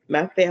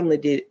 My family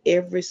did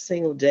every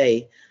single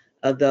day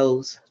of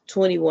those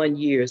 21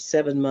 years,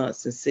 7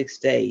 months, and 6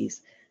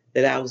 days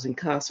that I was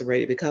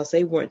incarcerated, because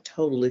they weren't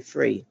totally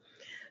free.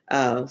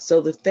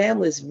 So the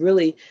families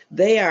really,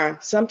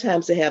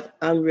 sometimes they have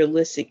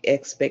unrealistic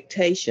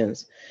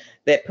expectations.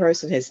 That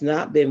person has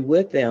not been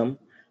with them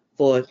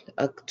for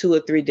 2 or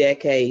 3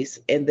 decades,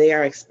 and they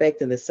are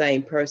expecting the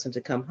same person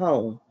to come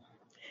home.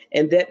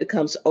 And that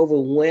becomes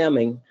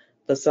overwhelming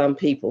for some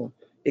people,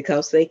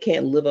 because they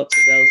can't live up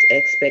to those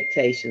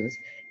expectations.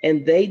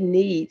 And they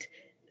need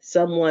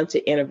someone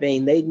to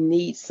intervene. They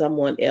need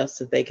someone else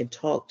that they can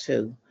talk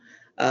to,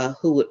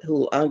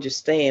 who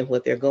understand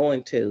what they're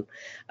going to.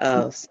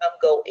 Some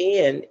go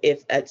in,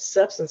 if a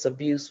substance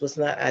abuse was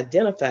not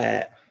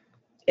identified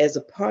as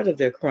a part of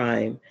their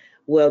crime,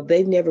 well,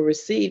 they've never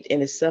received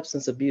any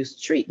substance abuse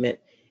treatment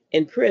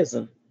in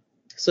prison.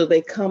 So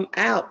they come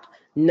out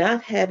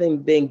not having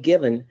been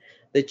given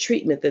the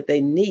treatment that they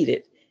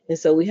needed. And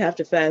so we have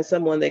to find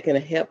someone that can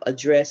help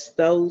address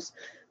those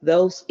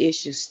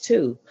issues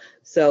too.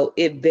 So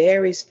it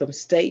varies from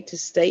state to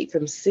state,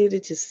 from city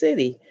to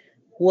city,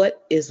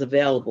 what is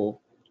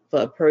available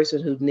for a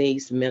person who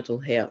needs mental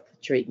health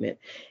treatment.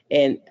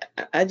 And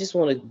I just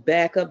want to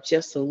back up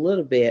just a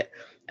little bit.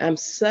 I'm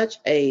such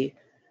a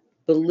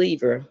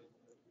believer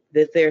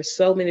that there are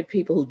so many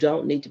people who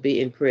don't need to be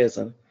in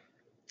prison.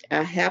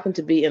 I happen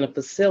to be in a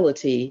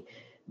facility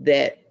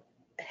that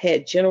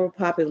had general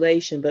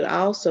population, but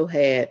also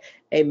had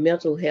a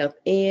mental health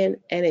in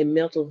and a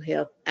mental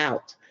health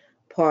out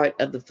part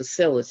of the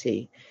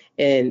facility.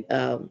 And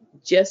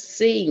just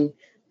seeing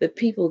the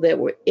people that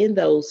were in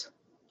those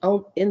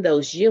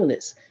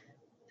units,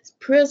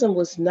 prison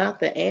was not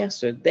the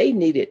answer. They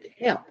needed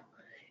help.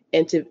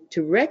 And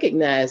to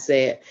recognize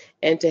that,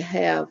 and to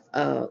have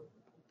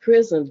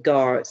prison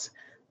guards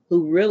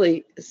who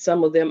really,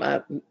 some of them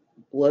are,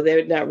 well,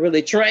 they're not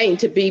really trained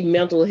to be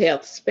mental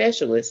health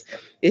specialists.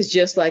 It's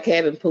just like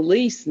having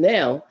police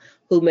now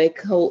who may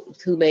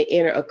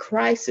enter a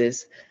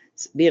crisis,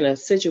 be in a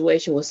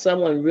situation where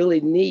someone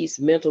really needs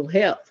mental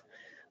health.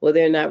 Well,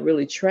 they're not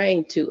really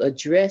trained to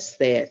address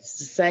that. It's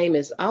the same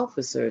as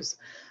officers.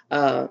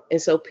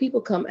 And so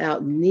people come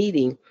out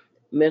needing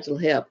mental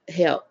health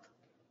help.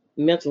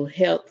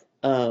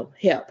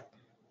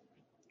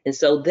 And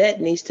so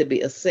that needs to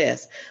be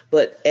assessed.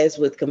 But as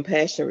with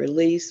compassionate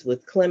release,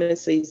 with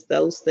clemencies,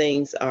 those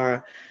things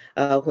are,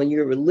 when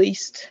you're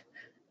released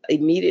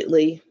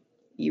immediately,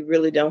 you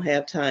really don't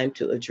have time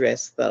to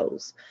address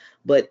those.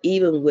 But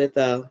even with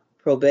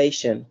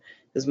probation,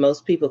 because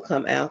most people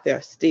come out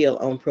there still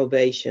on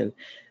probation,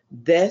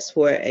 that's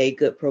where a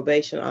good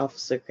probation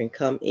officer can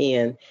come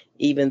in,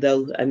 even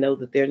though I know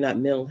that they're not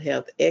mental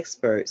health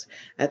experts.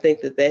 I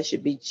think that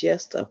should be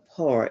just a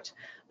part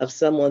of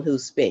someone who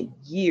spent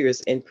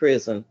years in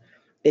prison.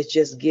 It's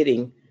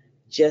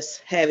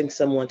just having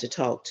someone to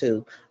talk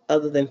to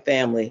other than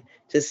family,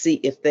 to see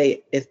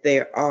if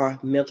there are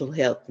mental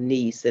health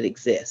needs that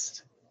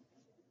exist.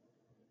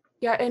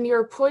 Yeah, and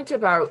your point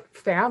about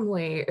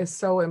family is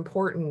so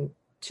important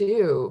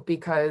too,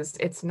 because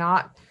it's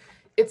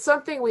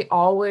something we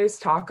always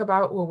talk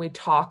about when we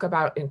talk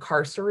about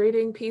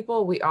incarcerating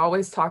people. We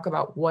always talk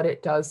about what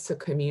it does to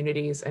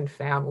communities and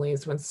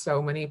families when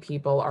so many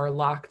people are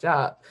locked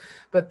up.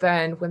 But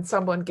then when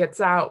someone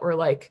gets out, we're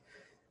like,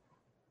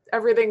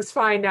 everything's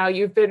fine now,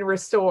 you've been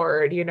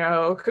restored,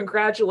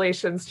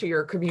 congratulations to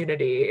your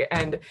community.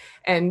 And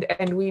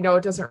we know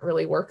it doesn't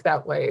really work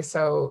that way.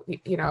 So,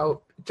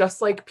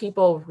 just like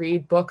people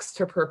read books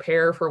to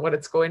prepare for what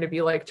it's going to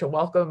be like to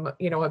welcome,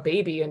 a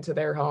baby into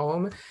their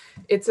home,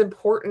 it's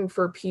important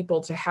for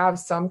people to have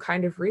some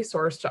kind of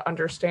resource to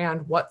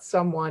understand what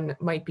someone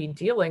might be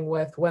dealing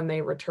with when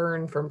they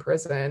return from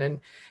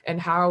prison,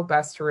 and how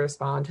best to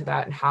respond to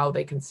that, and how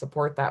they can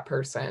support that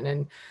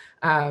person.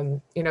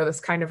 And this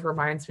kind of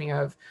reminds me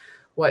of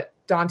what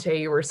Dante,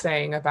 you were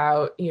saying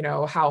about,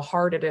 how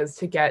hard it is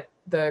to get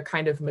the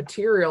kind of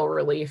material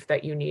relief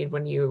that you need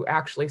when you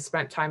actually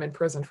spent time in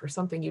prison for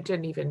something you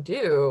didn't even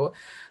do.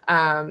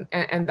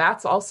 And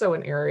that's also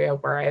an area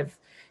where I've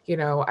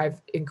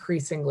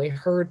increasingly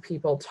heard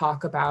people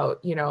talk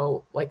about,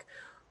 like,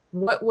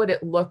 what would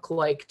it look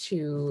like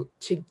to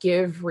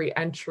give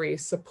reentry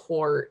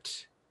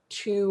support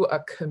to a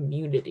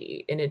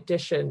community in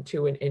addition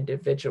to an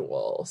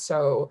individual?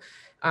 So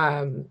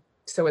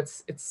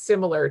it's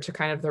similar to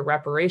kind of the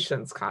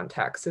reparations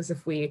context, is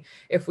if we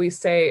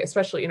say,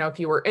 especially, if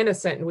you were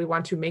innocent and we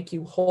want to make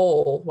you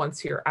whole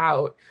once you're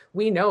out,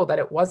 we know that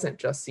it wasn't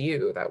just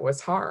you that was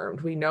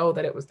harmed. We know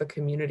that it was the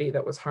community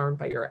that was harmed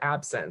by your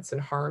absence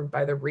and harmed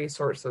by the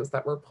resources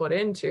that were put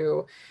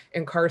into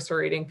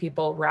incarcerating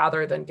people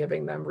rather than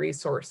giving them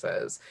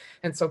resources.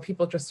 And so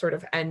people just sort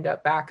of end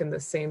up back in the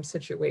same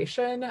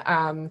situation,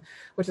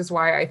 which is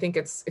why I think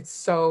it's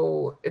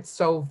so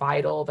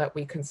vital that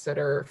we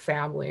consider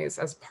families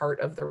as part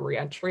of the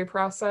reentry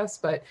process.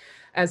 But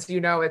as you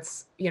know,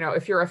 it's,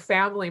 if you're a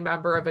family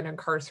member of an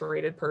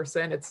incarcerated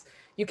person,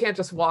 you can't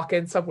just walk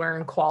in somewhere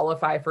and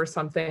qualify for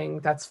something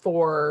that's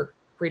for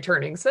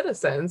returning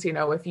citizens,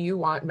 if you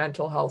want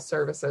mental health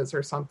services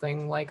or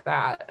something like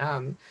that.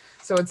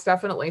 So it's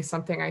definitely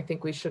something I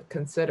think we should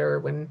consider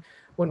when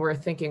we're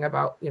thinking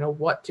about,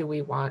 what do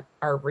we want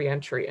our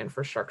reentry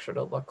infrastructure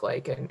to look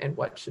like, and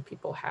what should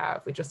people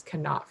have? We just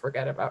cannot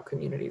forget about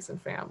communities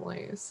and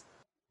families.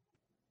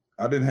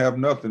 I didn't have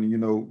nothing,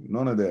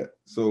 none of that.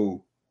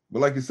 So, but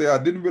like you say, I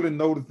didn't really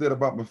notice that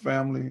about my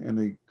family and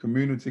the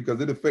community, because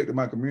it affected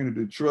my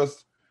community. The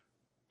trust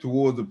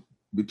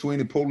between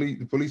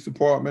the police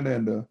department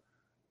and the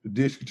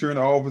district attorney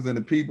office and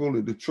the people,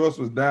 the trust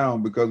was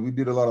down, because we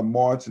did a lot of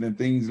marching and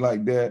things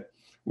like that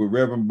with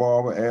Reverend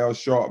Barber, Al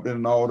Sharpton,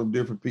 and all them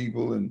different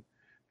people, and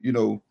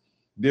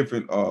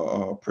different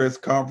press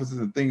conferences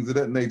and things of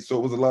that nature. So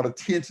it was a lot of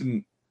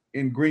tension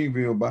in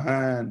Greenville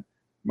behind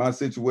my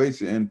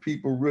situation, and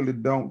people really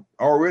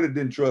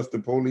didn't trust the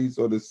police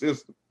or the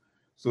system.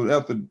 So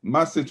after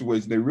my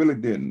situation, they really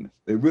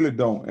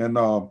don't. And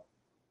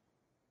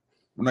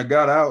when I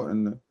got out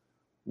and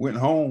went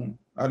home,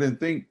 I didn't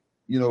think,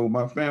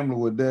 my family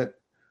would that.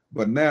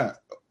 But now,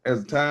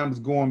 as time is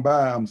going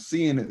by, I'm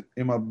seeing it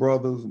in my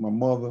brothers, my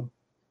mother,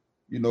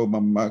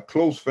 my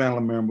close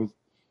family members,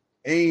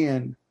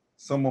 and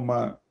some of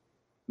my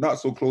not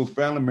so close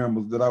family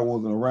members that I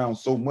wasn't around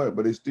so much,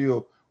 but they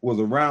still was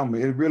around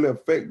me. It really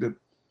affected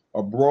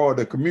a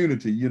broader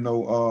community,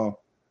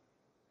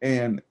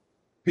 and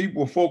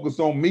people focused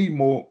on me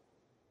more,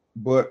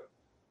 but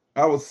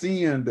I was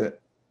seeing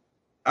that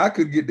I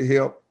could get the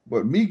help,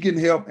 but me getting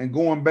help and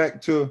going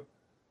back to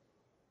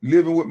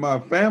living with my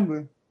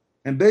family,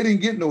 and they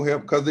didn't get no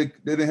help because they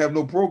didn't have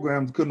no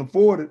programs, couldn't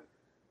afford it.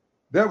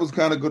 That was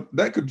kind of good.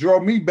 That could draw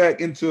me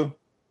back into,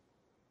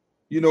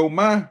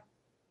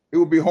 it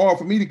would be hard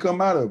for me to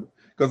come out of it,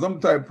 because I'm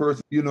the type of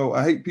person,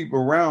 I hate people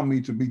around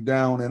me to be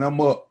down and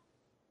I'm up.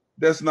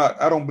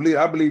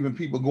 I believe in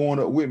people going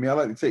up with me. I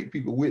like to take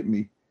people with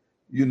me,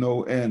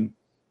 and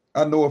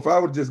I know if I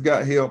would just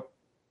got help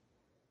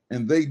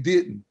and they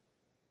didn't,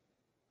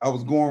 I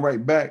was going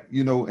right back,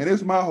 and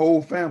it's my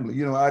whole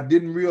family. I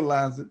didn't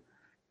realize it.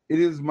 It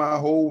is my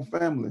whole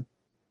family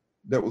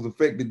that was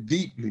affected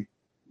deeply.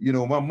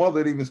 My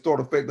mother even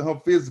started affecting her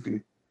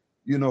physically.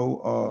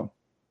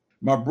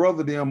 My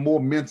brother, them more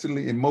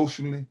mentally,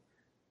 emotionally.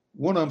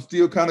 One of them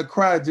still kind of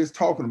cried just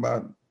talking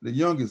about it, the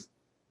youngest.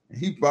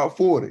 He about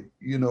 40,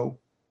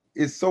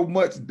 It's so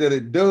much that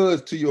it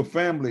does to your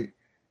family.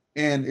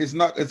 And it's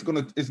not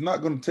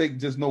gonna take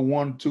just no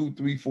 1, 2,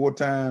 3, 4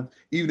 times,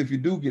 even if you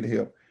do get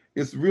help.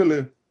 It's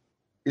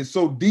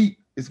so deep,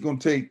 it's gonna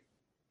take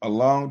a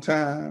long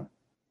time,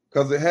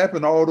 because it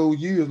happened all those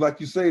years. Like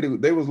you say,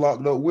 they was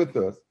locked up with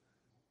us.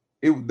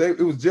 It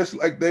was just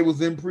like they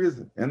was in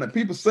prison. And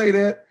people say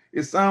that,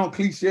 it sounds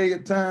cliche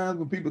at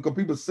times because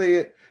people say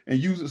it and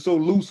use it so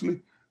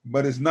loosely,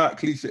 but it's not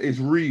cliche, it's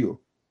real.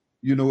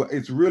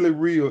 It's really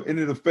real. And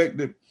it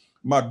affected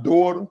my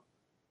daughter,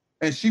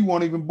 and she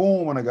wasn't even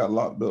born when I got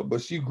locked up,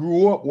 but she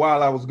grew up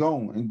while I was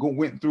gone and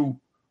went through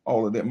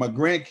all of that. My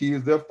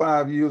grandkids, they're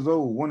 5 years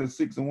old. One is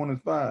 6 and one is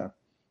 5.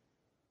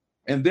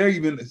 And they're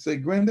even say,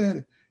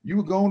 "Granddaddy, you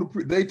were going to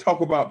prison." They talk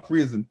about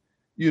prison,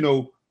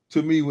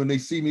 to me when they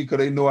see me, because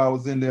they know I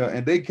was in there,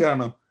 and they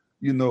kind of,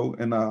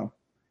 and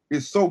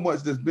it's so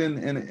much that's been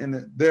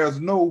in there's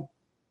no,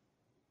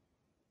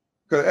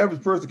 because the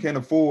average person can't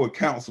afford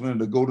counseling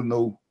to go to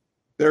no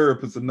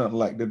therapist or nothing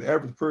like that. The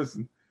average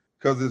person,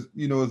 because it's,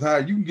 it's high.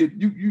 You can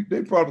get,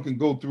 they probably can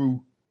go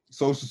through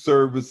social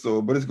service,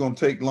 but it's going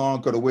to take long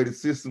because the way the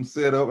system's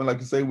set up. And like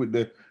you say, with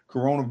the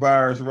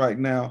coronavirus right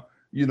now,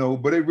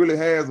 but it really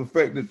has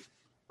affected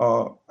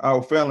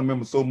our family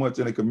members so much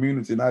in the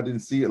community. And I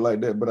didn't see it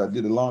like that, but I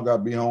did. The longer I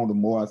be home, the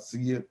more I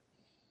see it,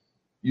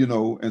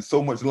 and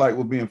so much light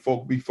will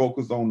be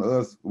focused on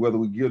us, whether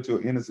we're guilty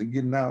or innocent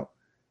getting out,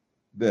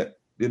 that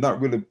they're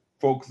not really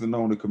focusing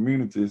on the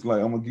community. It's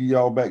like, I'm going to give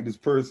y'all back this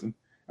person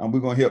and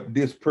we're going to help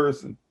this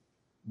person.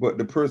 But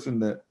the person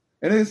that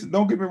And it's,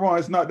 don't get me wrong,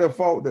 it's not their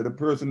fault that the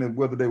person, that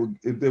whether they were,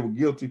 if they were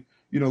guilty,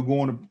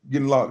 going to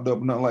getting locked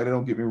up, nothing like that.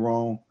 Don't get me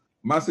wrong.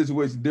 My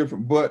situation is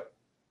different, but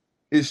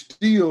it's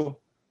still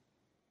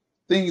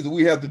things that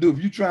we have to do. If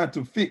you're trying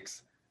to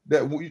fix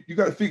that, you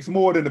got to fix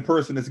more than the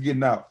person that's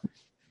getting out.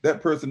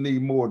 That person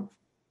needs more.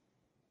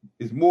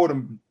 It's more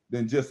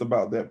than just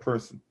about that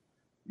person.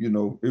 It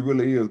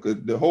really is,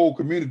 because the whole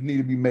community need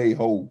to be made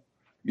whole.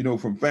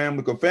 From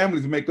family, because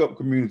families make up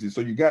communities.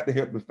 So you got to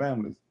help the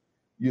families.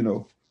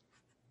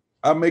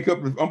 I'm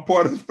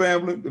part of the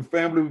family is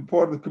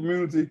part of the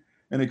community,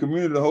 and the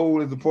community as a whole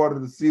is a part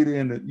of the city.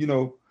 And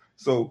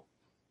so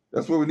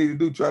that's what we need to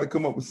do. Try to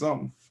come up with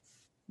something,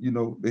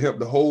 to help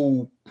the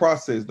whole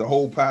process, the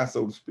whole pie,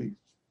 so to speak.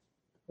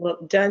 Well,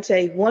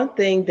 Dante, one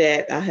thing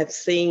that I have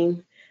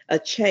seen a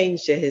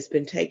change that has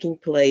been taking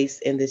place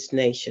in this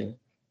nation.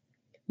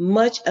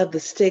 Much of the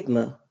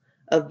stigma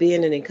of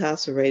being an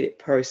incarcerated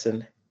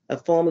person, a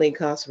formerly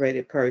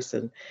incarcerated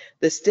person,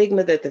 the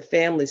stigma that the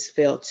families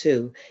felt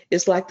too,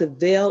 it's like the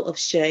veil of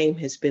shame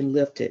has been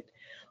lifted.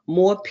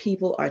 More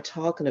people are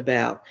talking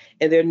about,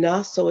 and they're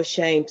not so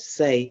ashamed to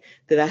say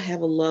that I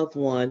have a loved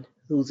one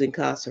who's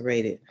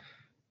incarcerated.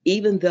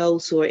 Even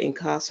those who are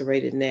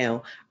incarcerated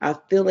now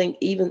are feeling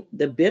even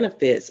the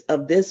benefits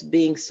of this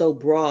being so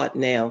broad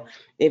now,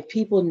 and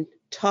people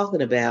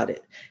talking about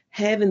it,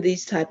 having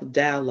these type of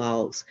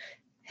dialogues,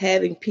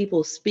 having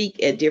people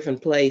speak at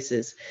different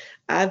places.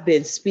 I've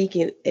been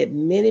speaking at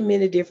many,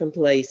 many different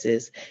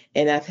places,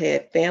 and I've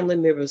had family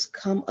members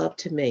come up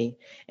to me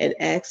and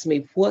ask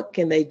me what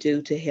can they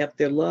do to help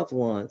their loved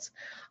ones.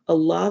 A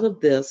lot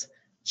of this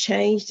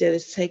change that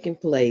is taking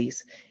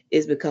place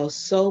is because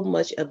so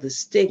much of the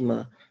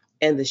stigma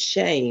and the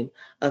shame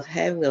of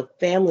having a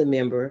family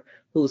member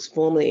who's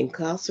formerly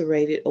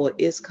incarcerated or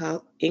is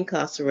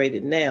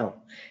incarcerated now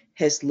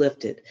has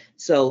lifted.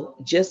 So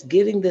just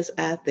getting this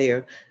out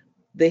there,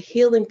 the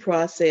healing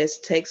process is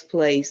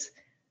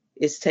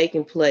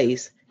taking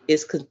place,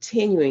 is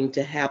continuing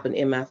to happen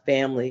in my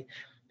family.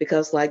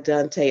 Because like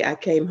Dante, I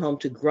came home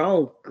to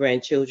grown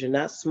grandchildren,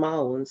 not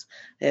small ones.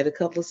 I had a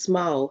couple of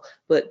small,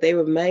 but they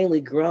were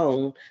mainly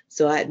grown.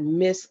 So I'd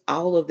missed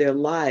all of their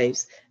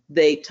lives.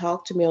 They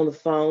talked to me on the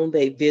phone,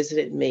 they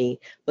visited me,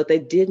 but they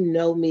didn't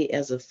know me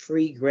as a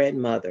free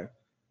grandmother.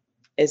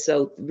 And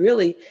so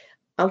really,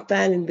 I'm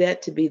finding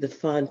that to be the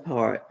fun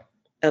part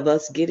of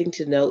us getting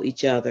to know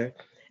each other.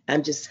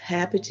 I'm just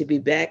happy to be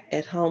back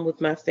at home with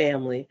my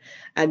family.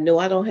 I know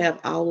I don't have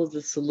all of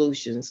the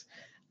solutions.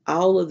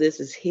 All of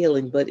this is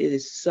healing, but it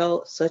is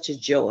such a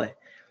joy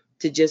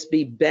to just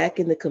be back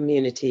in the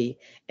community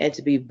and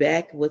to be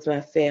back with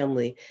my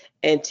family.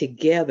 And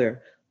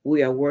together,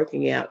 we are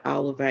working out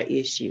all of our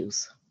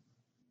issues.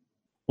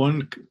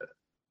 One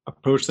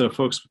approach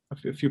that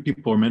a few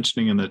people are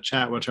mentioning in the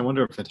chat, which I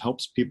wonder if it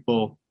helps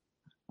people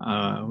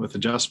with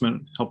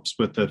adjustment, helps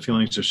with the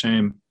feelings of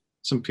shame.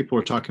 Some people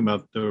were talking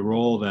about the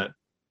role that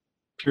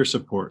peer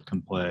support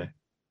can play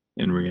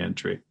in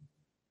reentry,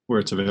 where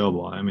it's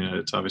available. I mean,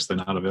 it's obviously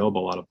not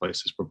available a lot of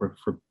places, but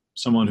for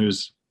someone who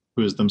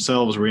is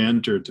themselves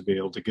reentered to be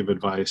able to give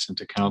advice and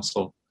to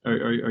counsel.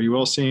 Are you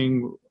all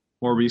seeing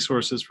more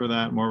resources for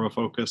that, more of a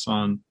focus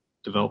on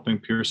developing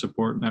peer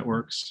support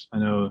networks? I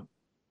know,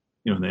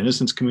 in the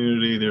innocence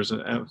community, there's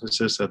an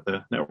emphasis at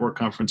the network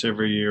conference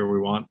every year. We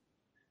want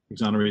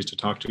exonerees to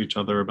talk to each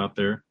other about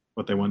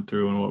what they went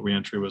through and what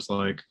reentry was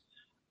like.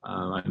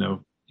 I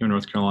know here in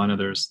North Carolina,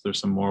 there's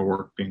some more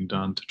work being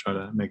done to try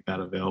to make that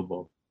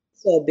available.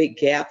 So a big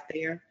gap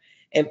there.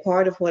 And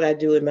part of what I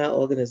do in my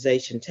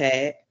organization,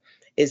 TAG,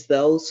 is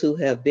those who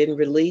have been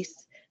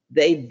released,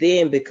 they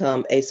then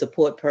become a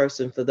support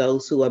person for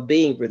those who are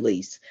being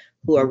released,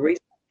 who are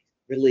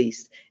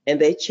released. And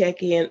they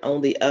check in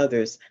on the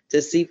others to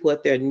see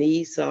what their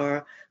needs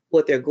are,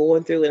 what they're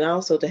going through, and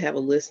also to have a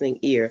listening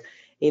ear.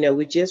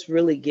 We're just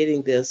really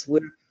getting this.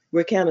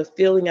 We're kind of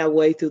feeling our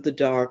way through the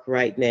dark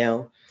right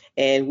now.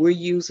 And we're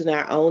using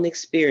our own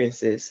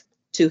experiences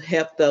to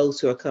help those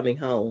who are coming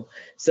home.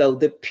 So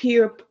the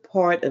peer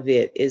part of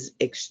it is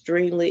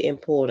extremely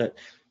important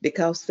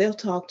because they'll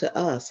talk to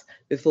us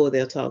before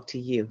they'll talk to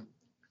you.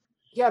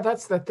 Yeah,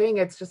 that's the thing.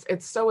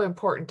 It's so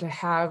important to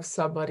have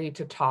somebody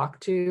to talk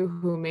to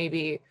who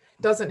maybe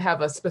doesn't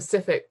have a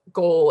specific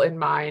goal in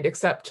mind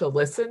except to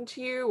listen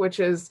to you, which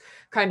is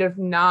kind of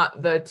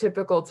not the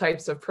typical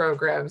types of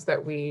programs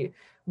that we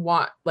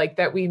want, like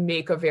that we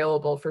make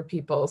available for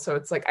people. So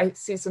it's like, I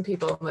see some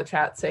people in the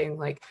chat saying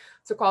like,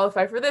 to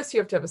qualify for this, you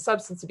have to have a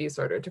substance abuse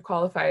disorder to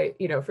qualify,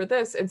 for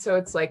this. And so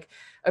it's like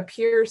a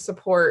peer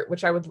support,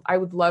 which I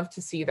would love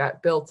to see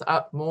that built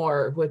up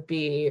more, would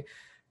be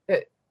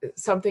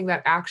something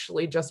that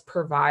actually just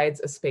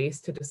provides a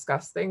space to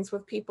discuss things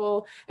with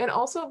people, and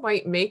also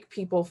might make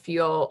people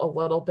feel a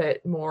little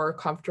bit more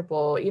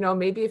comfortable.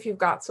 Maybe if you've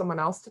got someone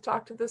else to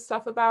talk to this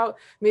stuff about,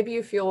 maybe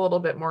you feel a little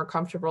bit more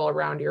comfortable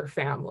around your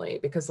family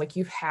because like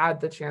you've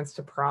had the chance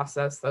to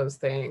process those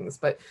things.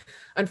 But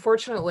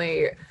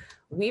unfortunately,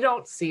 we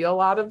don't see a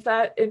lot of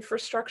that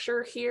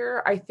infrastructure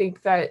here. I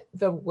think that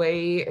the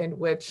way in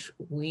which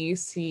we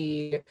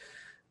see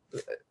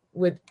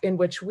in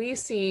which we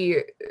see,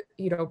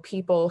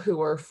 people who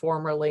were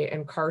formerly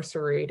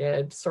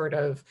incarcerated sort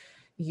of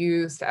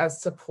used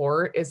as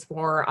support is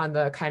more on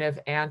the kind of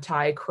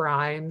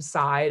anti-crime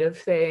side of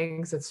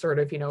things. It's sort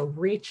of,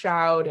 reach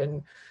out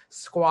and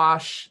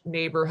squash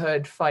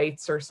neighborhood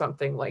fights or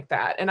something like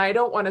that. And I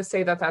don't want to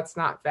say that that's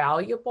not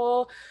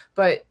valuable,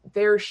 but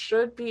there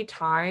should be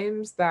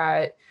times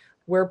that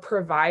we're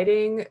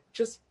providing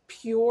just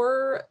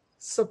pure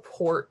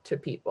support to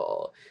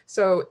people.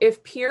 So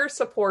if peer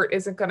support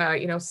isn't going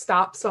to,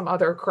 stop some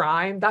other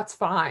crime, that's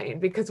fine,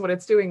 because what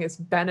it's doing is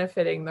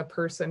benefiting the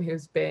person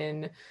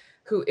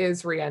who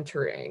is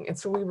reentering. And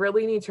so we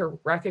really need to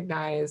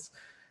recognize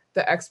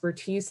the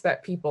expertise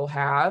that people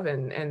have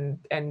and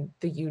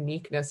the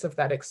uniqueness of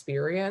that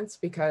experience,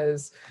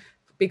 because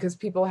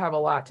people have a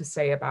lot to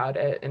say about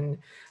it. And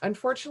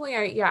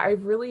unfortunately, I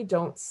really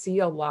don't see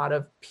a lot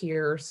of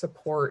peer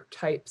support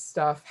type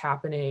stuff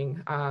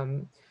happening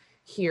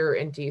here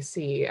in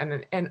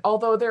DC. And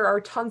although there are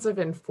tons of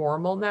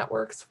informal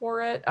networks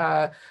for it,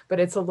 but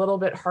it's a little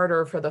bit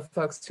harder for the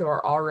folks who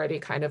are already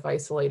kind of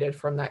isolated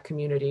from that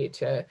community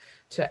to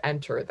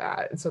enter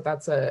that. And so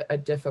that's a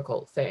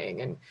difficult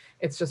thing. And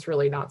it's just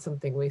really not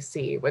something we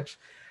see, which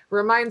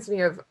reminds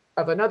me of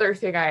another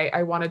thing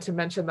I wanted to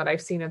mention that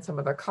I've seen in some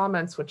of the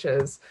comments, which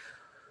is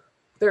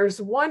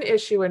there's one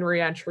issue in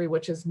reentry,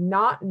 which is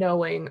not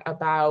knowing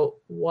about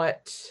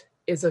what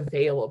is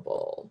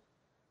available.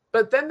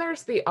 But then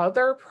there's the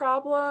other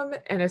problem,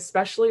 and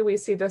especially we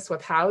see this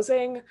with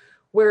housing,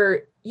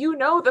 where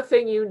the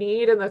thing you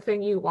need and the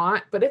thing you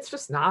want, but it's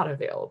just not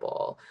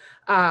available.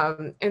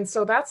 And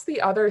so that's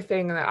the other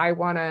thing that I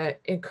want to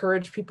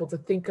encourage people to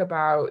think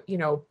about,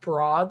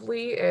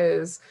 broadly,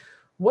 is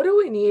what do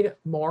we need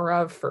more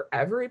of for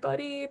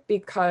everybody?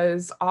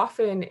 Because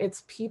often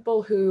it's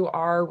people who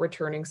are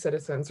returning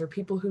citizens or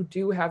people who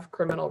do have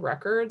criminal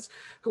records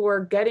who are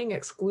getting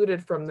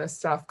excluded from this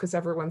stuff because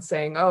everyone's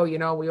saying, oh,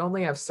 we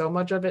only have so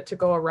much of it to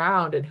go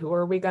around, and who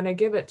are we going to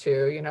give it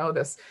to?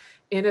 This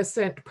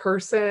innocent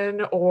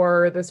person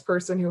or this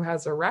person who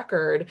has a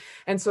record.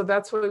 And so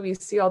that's why we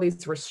see all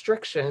these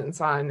restrictions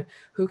on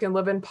who can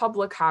live in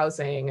public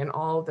housing and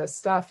all of this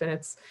stuff.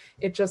 And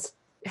it just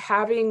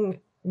having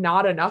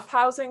not enough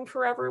housing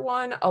for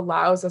everyone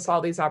allows us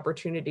all these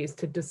opportunities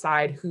to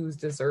decide who's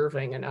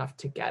deserving enough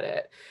to get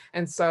it.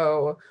 And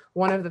so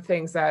one of the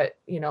things that,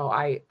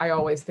 I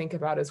always think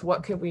about is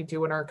what can we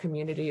do in our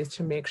communities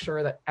to make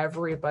sure that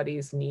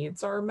everybody's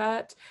needs are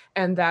met,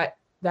 and that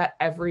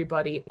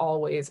everybody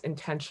always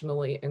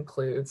intentionally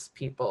includes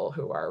people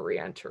who are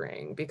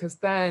reentering, because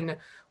then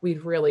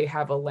we'd really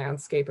have a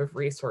landscape of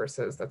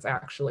resources that's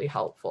actually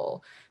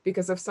helpful.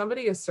 Because if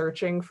somebody is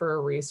searching for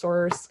a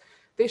resource,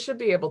 they should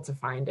be able to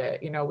find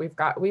it.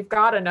 We've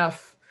got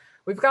enough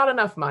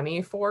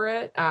money for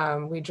it.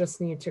 We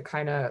just need to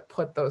kind of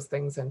put those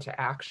things into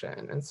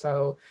action. And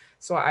so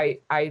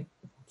I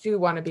do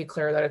want to be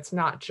clear that it's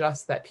not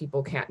just that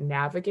people can't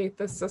navigate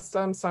the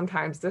system.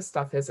 Sometimes this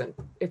stuff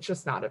it's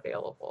just not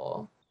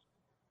available.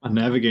 On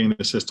navigating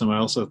the system, I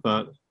also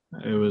thought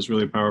it was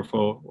really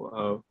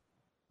powerful.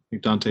 I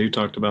think Dante, you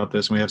talked about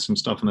this, and we have some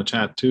stuff in the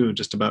chat too,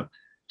 just about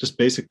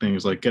basic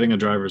things like getting a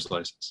driver's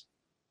license.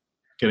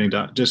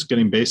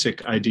 Getting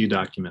basic ID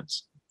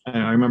documents.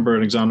 I remember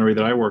an exoneree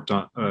that I worked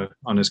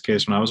on his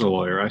case when I was a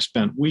lawyer. I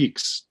spent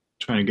weeks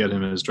trying to get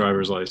him his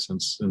driver's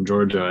license in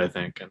Georgia, I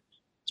think, and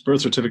his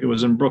birth certificate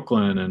was in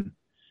Brooklyn, and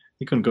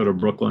he couldn't go to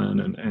Brooklyn.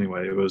 And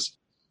anyway, it was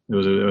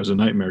a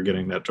nightmare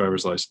getting that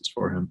driver's license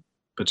for him.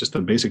 But just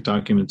the basic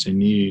documents you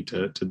need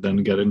to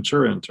then get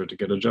insurance or to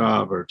get a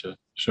job or to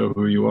show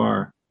who you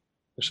are.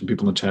 There's some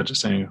people in the chat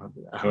just saying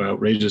how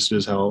outrageous it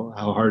is, how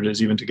hard it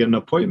is even to get an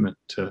appointment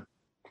to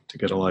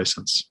get a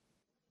license.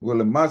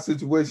 Well, in my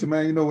situation,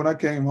 man, when I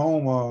came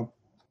home,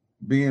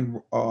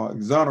 being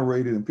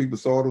exonerated, and people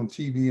saw it on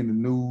TV and the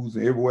news,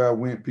 and everywhere I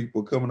went,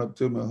 people coming up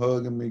to me,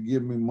 hugging me,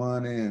 giving me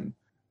money, and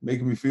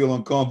making me feel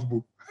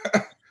uncomfortable.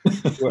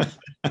 But,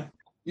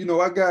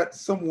 I got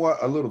somewhat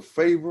a little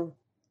favor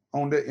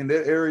in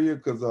that area,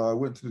 because I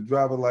went to the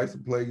driver's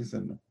license place,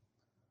 and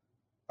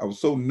I was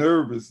so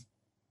nervous.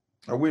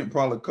 I went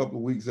probably a couple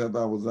of weeks after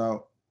I was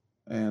out,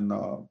 and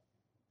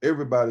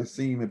everybody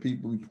seen me,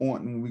 people be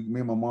pointing. Me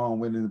and my mom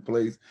went in the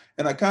place,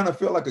 and I kind of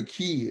felt like a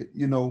kid.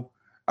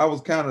 I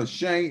was kind of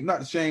ashamed,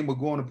 not ashamed of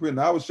going to prison.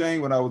 I was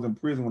ashamed when I was in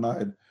prison, when I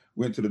had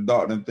went to the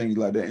doctor and things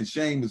like that. And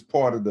shame is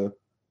part of the,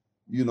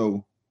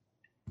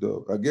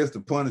 I guess the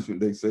punishment,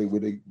 they say,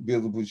 with the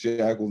visible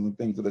shackles and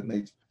things of that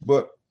nature.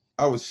 But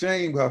I was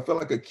ashamed. I felt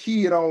like a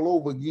kid all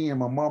over again.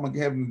 My mama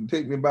having to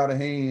take me by the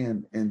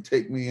hand and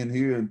take me in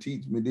here and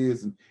teach me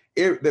this, and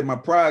that my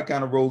pride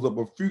kind of rose up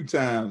a few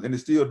times, and it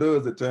still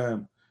does at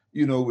times.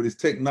 With its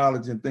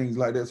technology and things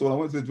like that. So when I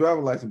went to the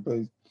driver's license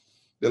place,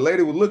 the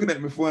lady was looking at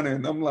me funny,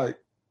 and I'm like,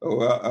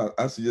 oh,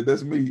 I see you,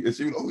 that's me. And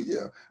she was, oh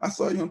yeah, I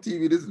saw you on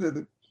TV, this and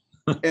that.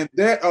 And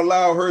that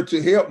allowed her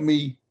to help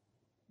me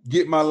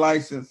get my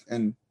license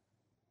and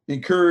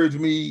encourage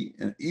me.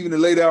 And even the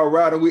lady I was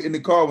riding with in the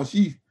car,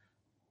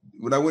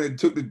 when I went and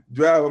took the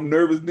drive, I'm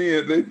nervous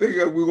then, they think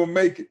we were gonna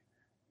make it.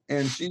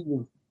 And she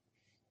was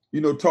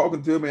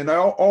talking to them, and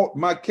all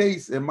my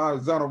case and my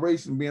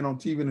exoneration being on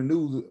TV and the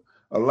news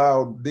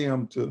allowed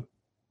them to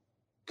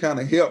kind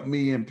of help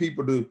me and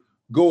people to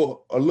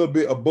go a little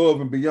bit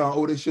above and beyond.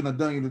 Oh, they shouldn't have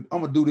done it.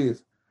 I'm gonna do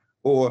this,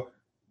 or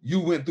you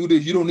went through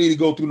this. You don't need to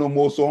go through no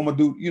more. So I'm gonna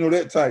do,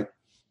 that type.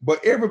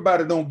 But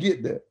everybody don't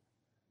get that.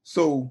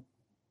 So,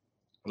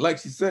 like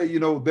she said,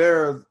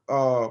 there's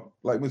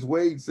like Ms.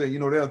 Wade said,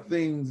 there are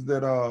things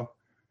that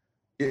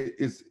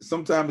it's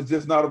sometimes it's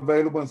just not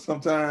available, and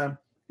sometimes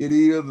it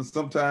is, and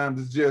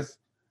sometimes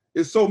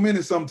it's so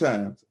many.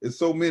 Sometimes it's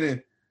so many,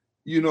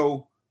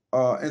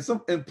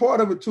 and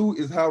part of it too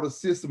is how the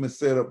system is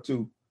set up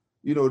too.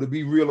 To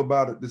be real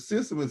about it, the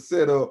system is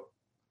set up.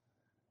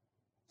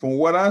 From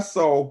what I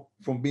saw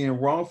from being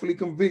wrongfully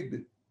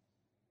convicted,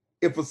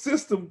 if a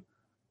system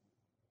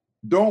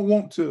don't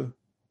want to,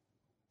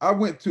 I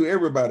went to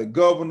everybody,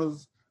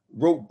 governors,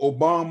 wrote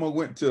Obama,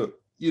 went to,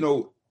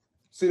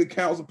 city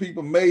council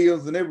people,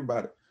 mayors, and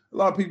everybody. A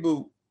lot of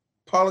people,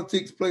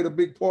 politics played a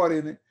big part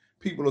in it.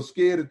 People are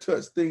scared to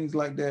touch things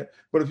like that.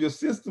 But if your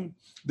system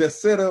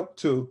that's set up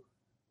to,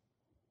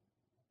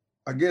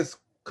 I guess,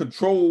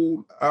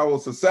 control our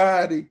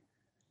society,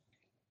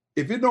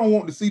 if it don't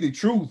want to see the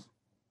truth,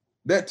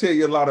 that tell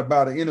you a lot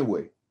about it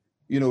anyway.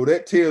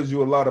 That tells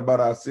you a lot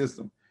about our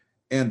system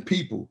and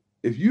people.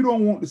 If you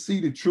don't want to see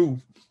the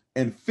truth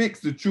and fix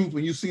the truth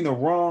when you've seen a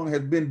wrong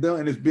has been done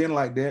and it's been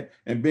like that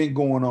and been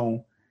going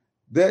on,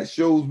 that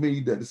shows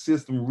me that the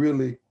system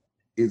really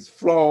is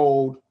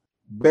flawed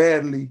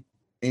badly,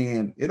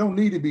 and it don't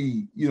need to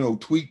be,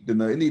 tweaked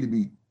enough. It need to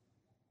be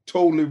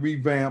totally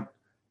revamped,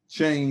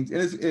 changed.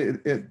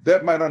 And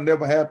that might not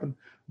never happen,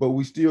 but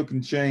we still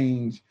can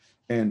change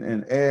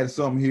and add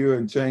something here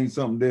and change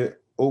something there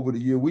over the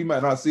year. We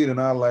might not see it in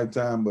our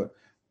lifetime, but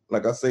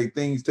like I say,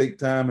 things take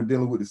time, and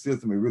dealing with the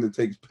system, it really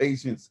takes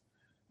patience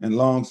and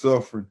long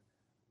suffering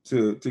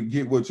to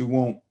get what you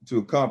want, to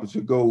accomplish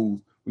your goals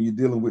when you're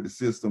dealing with the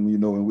system,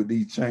 and with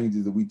these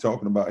changes that we're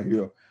talking about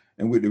here,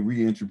 and with the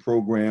reentry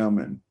program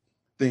and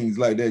things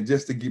like that,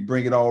 just to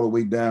bring it all the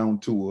way down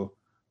to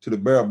the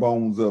bare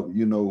bones of it.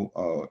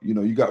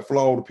 You got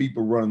flawed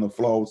people running a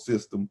flawed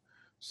system,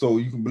 so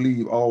you can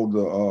believe all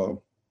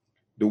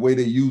the way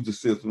they use the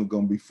system is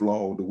going to be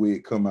flawed, the way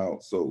it come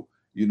out. So,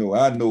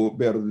 I know it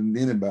better than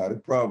anybody,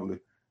 probably,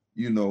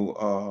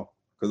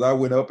 because I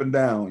went up and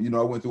down.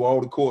 I went through all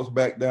the courts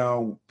back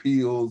down,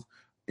 appeals,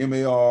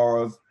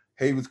 MARs,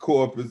 habeas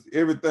corpus,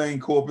 everything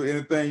corporate,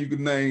 anything you could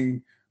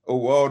name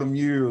over all them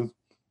years,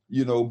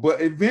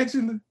 But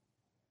eventually,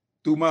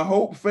 through my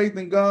hope, faith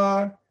in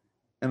God,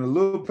 and a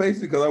little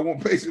patience, because I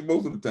want patience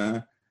most of the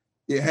time,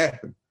 it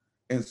happened.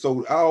 And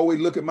so I always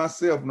look at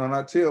myself now, and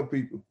I tell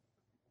people,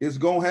 it's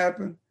gonna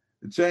happen.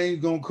 The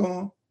change gonna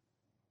come.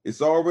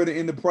 It's already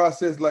in the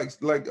process. Like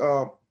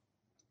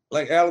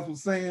Alice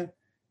was saying,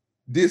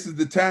 this is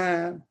the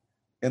time,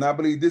 and I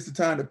believe this is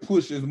the time to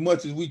push as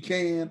much as we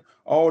can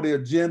all the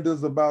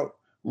agendas about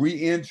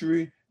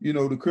reentry.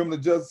 The criminal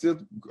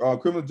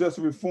justice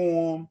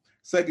reform,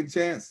 second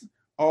chance,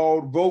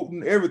 all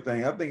voting,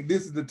 everything. I think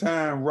this is the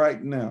time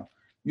right now.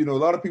 A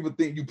lot of people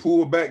think you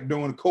pull back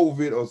during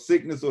COVID or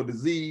sickness or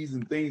disease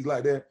and things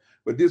like that.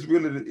 But this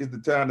really is the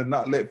time to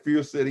not let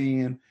fear set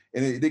in.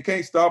 And they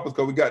can't stop us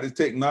because we got this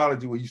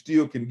technology where you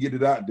still can get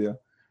it out there,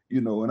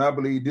 and I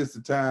believe this is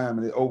the time,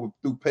 and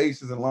through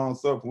patience and long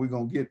suffering, we're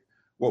going to get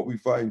what we're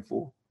fighting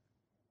for.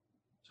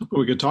 So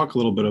we could talk a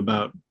little bit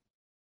about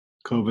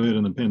COVID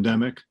and the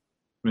pandemic.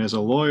 I mean, as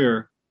a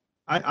lawyer,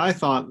 I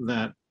thought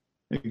that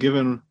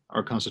given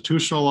our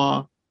constitutional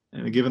law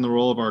and given the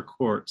role of our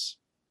courts,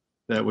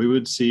 that we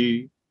would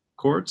see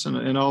courts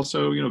and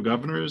also,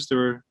 governors, they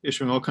were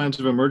issuing all kinds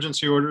of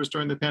emergency orders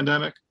during the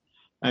pandemic.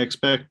 I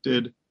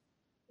expected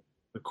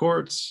the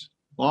courts,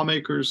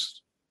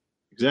 lawmakers,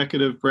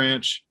 executive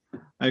branch,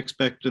 I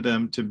expected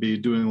them to be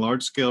doing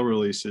large-scale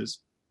releases,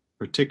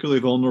 particularly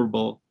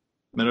vulnerable,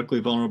 medically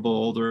vulnerable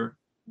older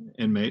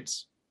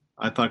inmates.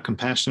 I thought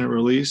compassionate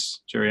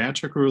release,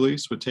 geriatric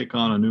release would take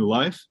on a new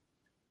life,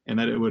 and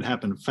that it would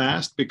happen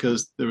fast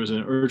because there was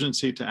an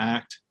urgency to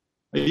act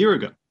a year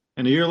ago.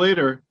 And a year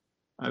later,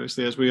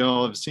 obviously, as we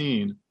all have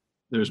seen,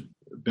 there's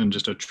been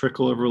just a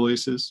trickle of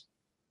releases,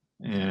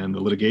 and the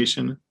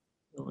litigation.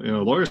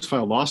 Lawyers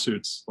filed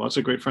lawsuits. Lots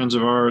of great friends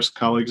of ours,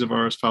 colleagues of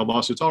ours filed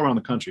lawsuits all around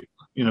the country.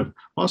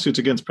 Lawsuits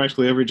against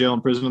practically every jail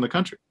and prison in the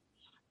country.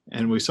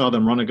 And we saw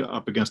them running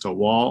up against a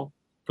wall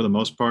for the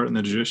most part in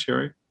the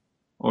judiciary,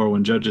 or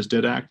when judges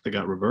did act, they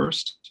got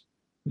reversed.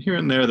 Here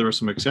and there were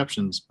some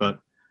exceptions, but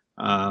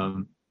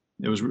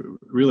it was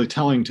really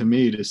telling to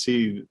me to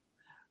see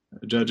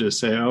judges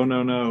say, oh,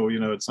 no,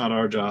 it's not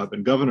our job.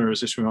 And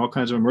governors issuing all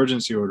kinds of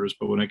emergency orders.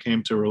 But when it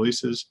came to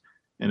releases,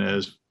 and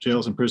as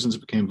jails and prisons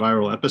became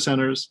viral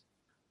epicenters,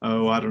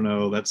 oh, I don't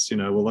know, that's,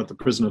 we'll let the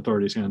prison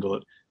authorities handle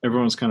it.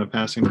 Everyone's kind of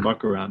passing the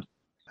buck around.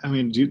 I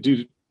mean, do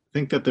you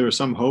think that there is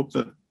some hope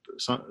that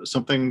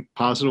something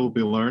positive will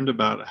be learned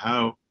about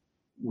how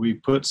we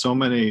put so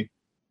many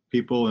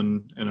people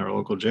in our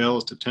local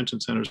jails, detention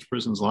centers,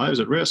 prisons, lives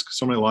at risk?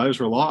 So many lives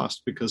were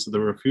lost because of the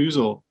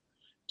refusal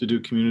to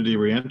do community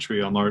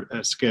reentry on large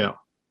scale.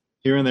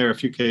 here and there a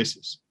few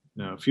cases,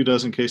 a few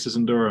dozen cases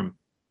in Durham.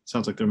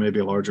 Sounds like there may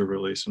be a larger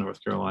release in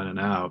North Carolina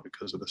now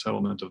because of the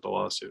settlement of the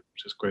lawsuit,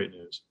 which is great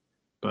news.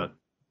 But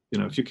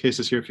a few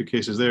cases here, a few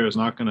cases there is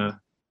not going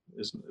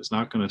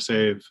to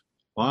save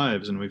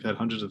lives, and we've had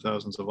hundreds of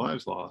thousands of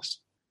lives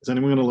lost. Is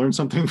anyone going to learn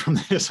something from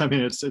this? I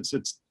mean,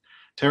 it's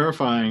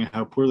terrifying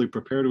how poorly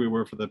prepared we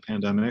were for the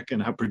pandemic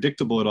and how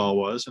predictable it all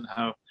was, and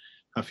how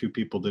few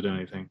people did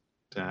anything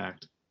to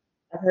act.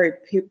 I heard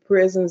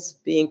prisons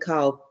being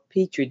called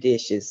petri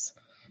dishes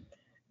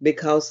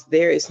because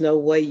there is no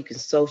way you can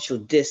social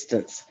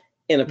distance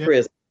in a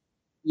prison.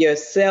 Your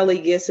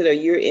cellie gets it, or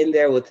you're in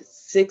there with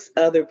 6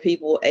 other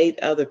people, 8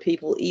 other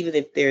people, even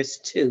if there's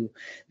 2.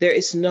 There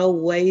is no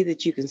way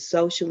that you can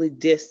socially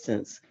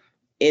distance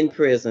in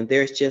prison.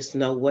 There's just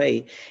no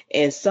way.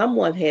 And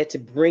someone had to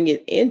bring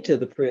it into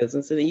the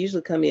prisons, and they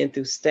usually come in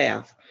through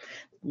staff.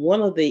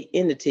 One of the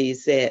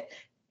entities that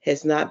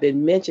has not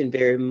been mentioned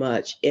very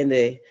much in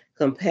the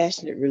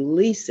compassionate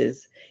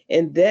releases,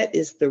 and that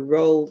is the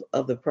role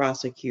of the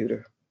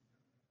prosecutor.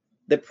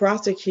 The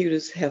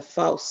prosecutors have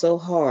fought so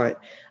hard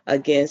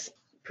against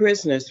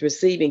prisoners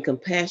receiving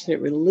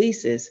compassionate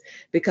releases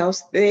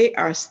because they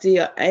are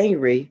still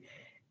angry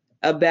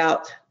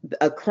about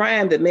a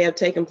crime that may have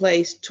taken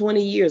place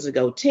 20 years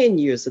ago, 10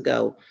 years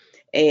ago.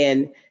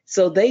 And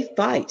so they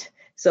fight.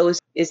 So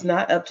it's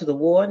not up to the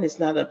warden, it's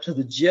not up to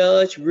the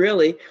judge,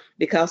 really,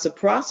 because the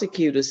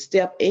prosecutors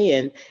step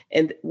in,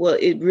 and well,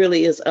 it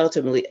really is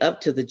ultimately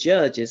up to the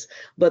judges,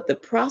 but the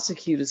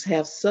prosecutors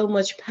have so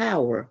much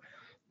power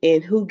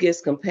in who gets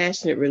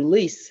compassionate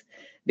release,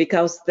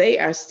 because many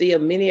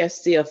are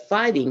still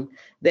fighting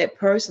that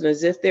person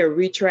as if they're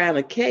retrying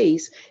a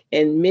case,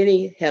 and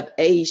many have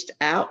aged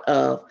out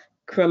of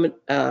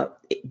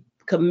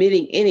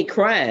committing any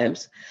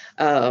crimes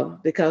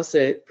because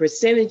the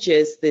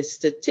percentages, the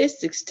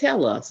statistics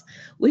tell us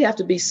we have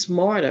to be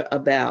smarter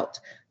about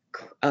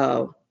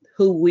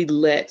who we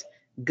let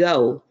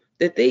go,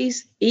 that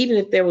these, even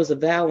if there was a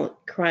violent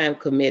crime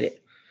committed,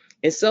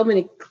 in so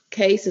many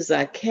cases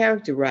are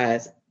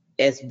characterized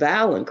as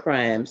violent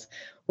crimes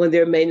when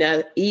there may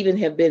not even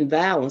have been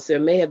violence. There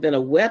may have been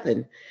a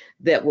weapon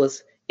that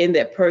was in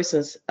that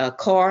person's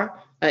car,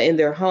 in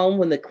their home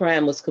when the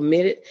crime was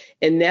committed,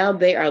 and now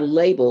they are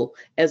labeled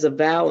as a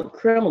violent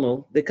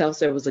criminal because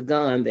there was a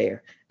gun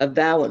there, a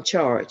violent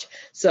charge.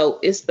 So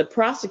it's the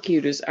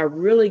prosecutors are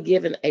really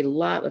given a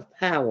lot of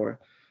power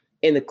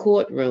in the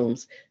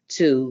courtrooms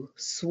to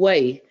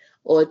sway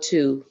or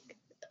to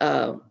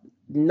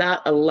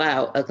not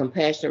allow a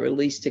compassionate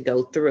release to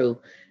go through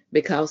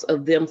because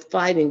of them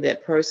fighting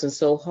that person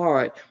so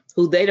hard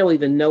who they don't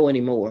even know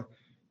anymore.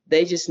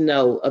 They just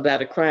know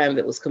about a crime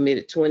that was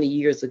committed 20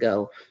 years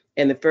ago.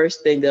 And the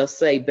first thing they'll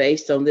say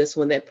based on this,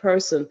 when that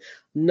person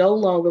no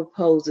longer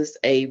poses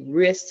a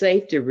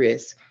safety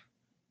risk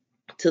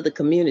to the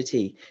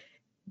community,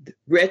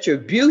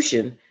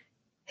 retribution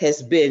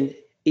has been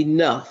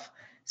enough.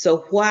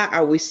 So why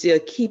are we still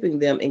keeping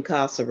them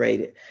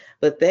incarcerated?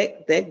 But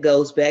that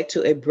goes back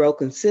to a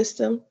broken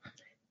system,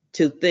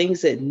 to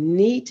things that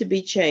need to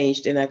be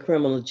changed in our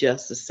criminal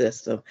justice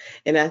system.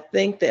 And I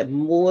think that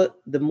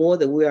the more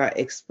that we are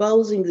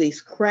exposing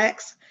these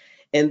cracks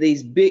and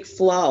these big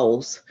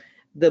flaws,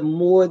 the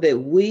more that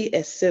we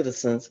as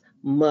citizens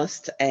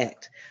must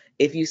act.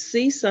 If you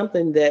see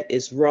something that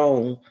is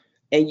wrong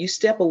and you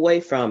step away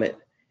from it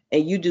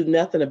and you do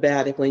nothing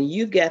about it, when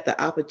you've got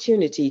the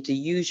opportunity to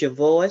use your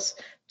voice,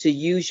 to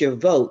use your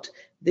vote,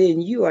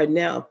 then you are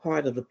now a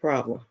part of the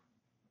problem.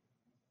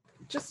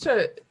 Just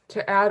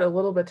to add a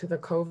little bit to the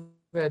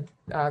COVID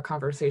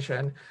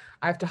conversation,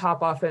 I have to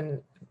hop off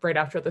and right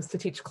after this to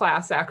teach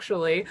class,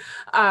 actually.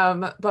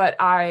 But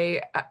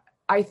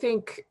I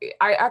think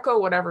I echo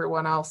what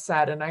everyone else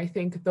said, and I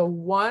think the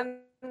one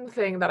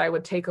thing that I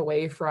would take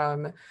away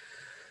from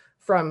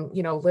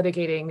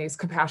litigating these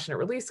compassionate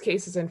release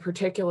cases in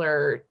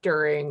particular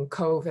during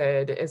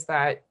COVID is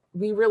that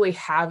we really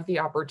have the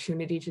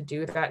opportunity to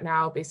do that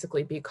now,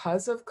 basically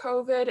because of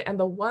COVID. And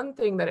the one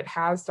thing that it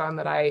has done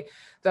that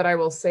I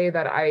will say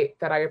that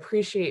I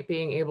appreciate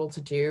being able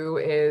to do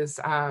is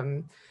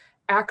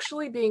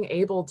actually being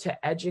able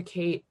to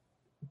educate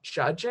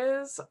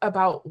judges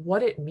about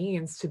what it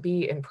means to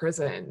be in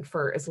prison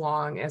for as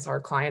long as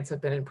our clients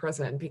have been in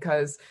prison,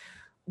 because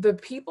the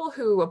people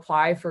who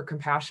apply for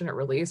compassionate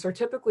release are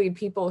typically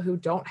people who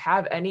don't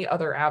have any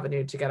other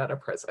avenue to get out of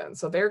prison.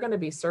 So they're going to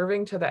be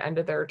serving to the end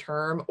of their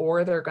term,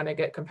 or they're going to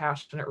get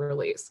compassionate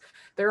release.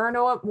 There are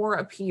no more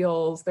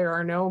appeals. There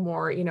are no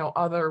more,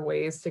 other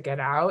ways to get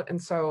out.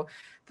 And so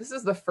this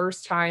is the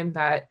first time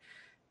that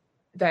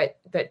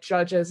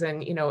judges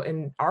and,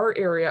 in our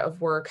area of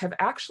work have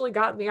actually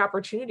gotten the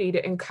opportunity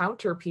to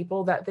encounter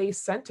people that they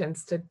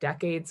sentenced to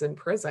decades in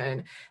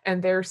prison.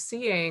 And they're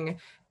seeing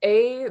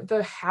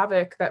the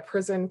havoc that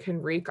prison can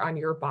wreak on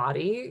your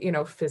body,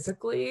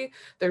 physically.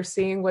 They're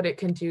seeing what it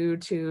can do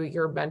to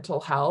your mental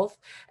health.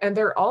 And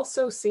they're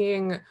also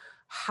seeing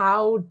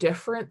how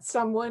different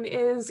someone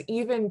is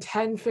even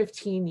 10,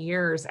 15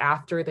 years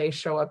after they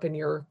show up in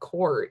your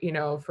court,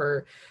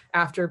 for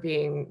after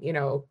being,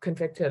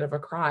 convicted of a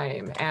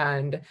crime.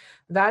 And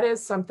that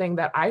is something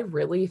that I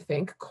really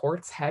think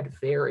courts had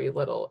very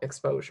little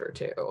exposure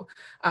to.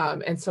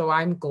 And so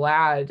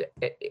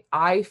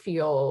I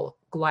feel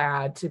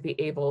glad to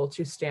be able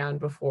to stand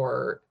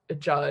before a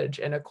judge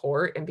in a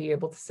court and be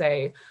able to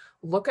say,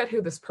 look at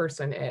who this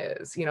person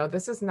is.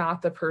 This is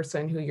not the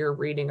person who you're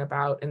reading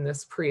about in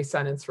this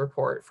pre-sentence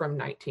report from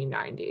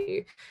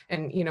 1990.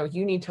 And,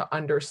 you need to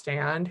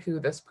understand who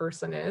this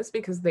person is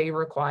because they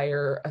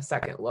require a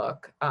second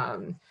look,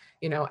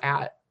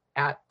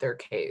 at their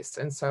case.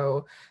 And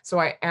so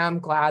I am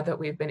glad that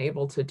we've been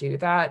able to do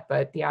that.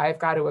 But yeah, I've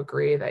got to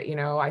agree that,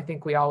 I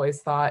think we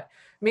always thought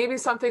maybe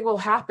something will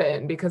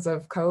happen because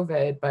of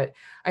COVID, but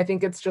I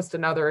think it's just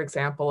another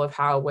example of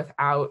how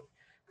without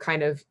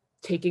kind of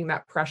taking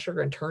that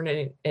pressure and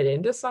turning it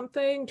into some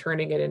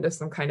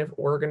kind of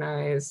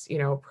organized,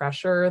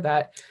 pressure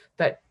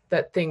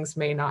that things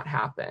may not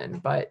happen.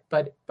 But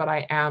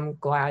I am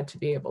glad to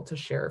be able to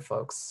share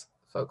folks'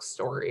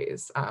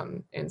 stories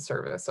in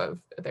service of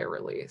their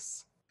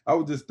release. I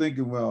was just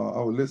thinking while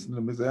I was listening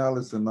to Ms.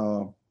 Alice,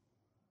 and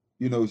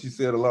she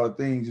said a lot of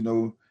things,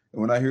 and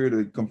when I hear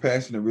the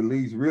compassionate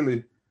release,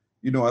 really,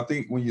 I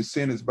think when you're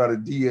sentenced by the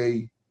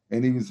DA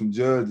and even some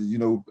judges,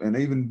 and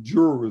even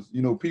jurors,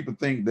 people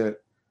think that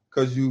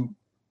because you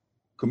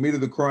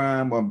committed a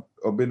crime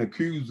or been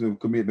accused of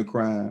committing a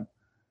crime,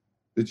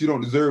 that you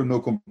don't deserve no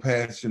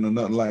compassion or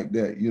nothing like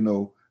that.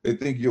 They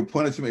think your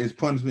punishment is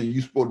punishment.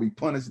 You're supposed to be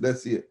punished.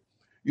 That's it.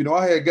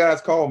 I had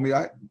guys call me.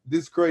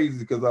 This is crazy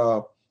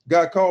because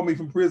guy called me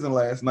from prison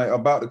last night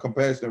about the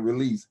compassionate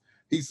release.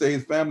 He said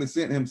his family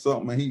sent him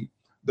something, and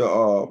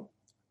the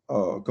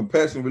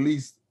compassionate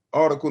release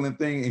article and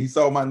thing, and he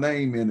saw my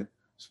name in it,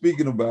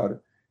 speaking about it.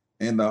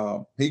 And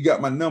he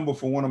got my number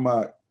from one of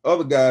my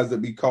other guys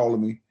that be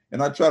calling me.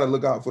 And I try to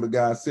look out for the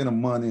guys, send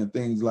him money and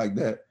things like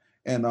that.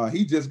 And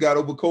he just got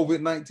over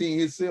COVID-19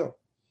 himself.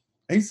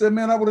 And he said,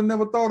 man, I would have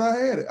never thought I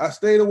had it. I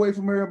stayed away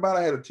from everybody.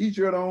 I had a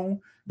t-shirt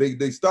on.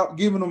 They stopped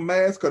giving them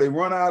masks because they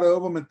run out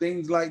of them and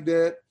things like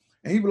that.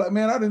 And he was like,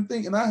 man, I didn't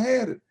think, and I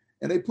had it.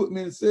 And they put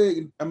me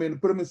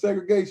put him in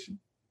segregation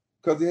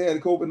because he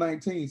had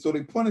COVID-19. So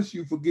they punish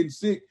you for getting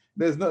sick.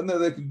 There's nothing that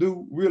they can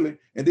do, really.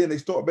 And then they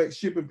start back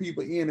shipping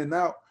people in and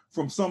out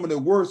from some of the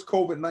worst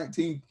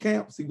COVID-19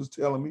 camps, he was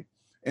telling me.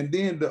 And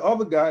then the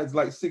other guy is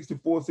like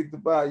 64,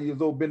 65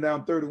 years old, been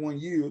down 31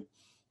 years.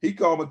 He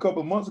called me a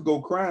couple of months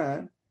ago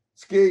crying,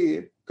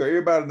 scared, because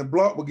everybody in the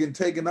block was getting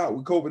taken out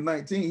with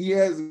COVID-19. He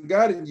hasn't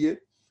got it yet.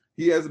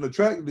 He hasn't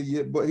attracted it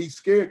yet, but he's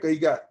scared because he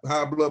got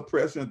high blood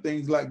pressure and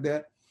things like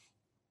that.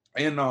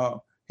 And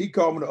he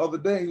called me the other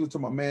day. He was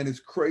talking about, man, it's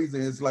crazy.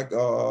 It's like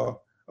a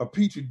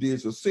petri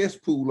dish, a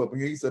cesspool up in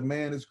here. He said,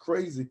 man, it's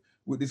crazy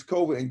with this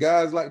COVID. And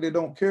guys like they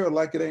don't care,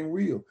 like it ain't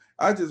real.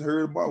 I just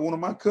heard about one of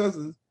my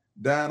cousins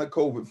dying of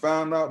COVID.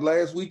 Found out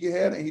last week he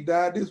had it, and he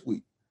died this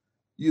week.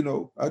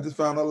 I just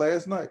found out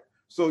last night.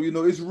 So,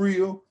 it's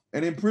real.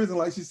 And in prison,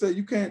 like she said,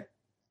 you can't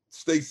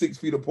stay 6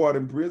 feet apart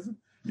in prison.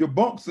 Your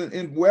bunks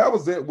in where I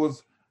was at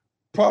was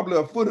probably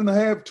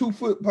 1.5 feet, 2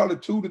 foot, probably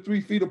 2 to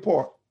 3 feet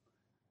apart.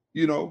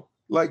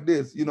 Like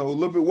this, a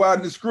little bit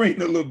widen the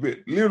screen a little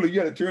bit. Literally, you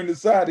had to turn the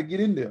side to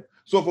get in there.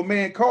 So if a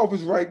man coughs,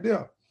 it's right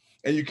there.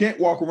 And you can't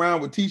walk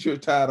around with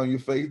t-shirt tied on your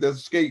face. That's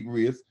escape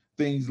risk,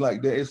 things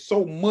like that. It's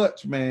so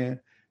much, man,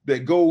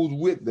 that goes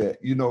with that,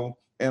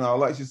 And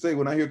like she say,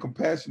 when I hear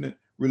compassionate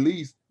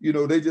release, a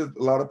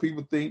lot of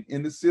people think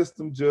in the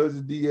system,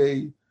 judges,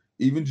 DA,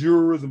 even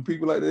jurors and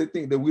people like that, they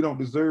think that we don't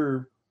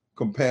deserve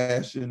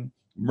compassion,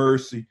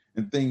 mercy,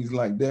 and things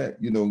like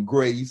that,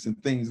 grace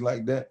and things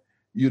like that,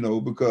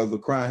 because a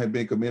crime had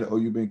been committed or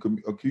you've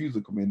been accused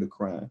of committing a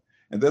crime.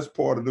 And that's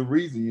part of the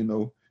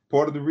reason,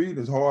 part of the reason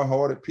is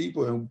hard-hearted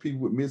people and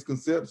people with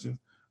misconceptions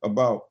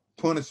about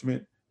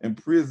punishment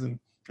and prison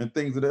and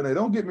things of that. They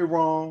don't get me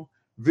wrong,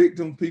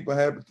 victims,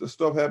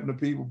 stuff happen to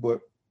people,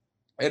 but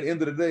at the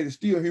end of the day, they're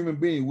still human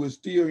beings. We're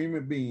still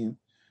human beings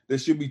that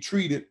should be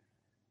treated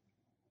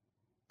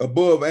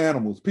above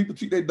animals. People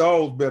treat their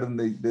dogs better than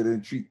they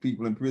treat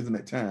people in prison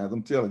at times,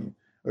 I'm telling you,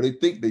 or they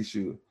think they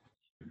should.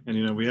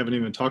 And, we haven't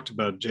even talked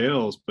about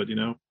jails, but,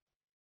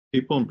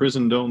 people in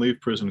prison don't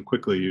leave prison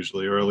quickly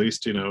usually, or at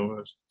least,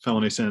 a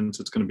felony sentence,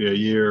 it's going to be a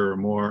year or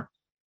more,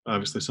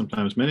 obviously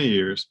sometimes many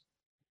years.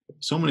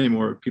 So many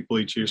more people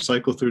each year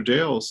cycle through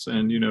jails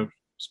and,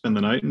 spend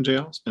the night in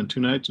jail, spend 2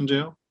 nights in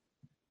jail.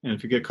 And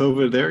if you get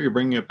COVID there, you're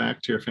bringing it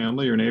back to your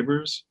family, your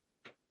neighbors.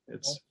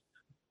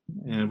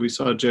 And we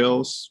saw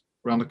jails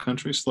around the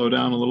country slow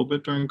down a little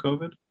bit during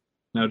COVID.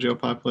 Now jail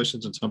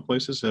populations in some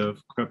places have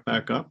crept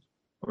back up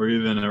or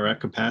even are at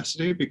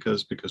capacity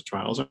because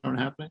trials aren't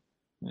happening.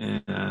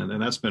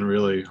 And that's been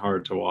really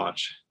hard to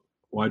watch.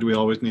 Why do we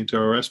always need to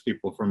arrest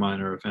people for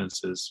minor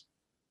offenses,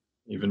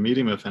 even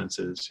medium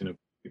offenses?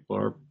 People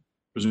are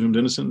presumed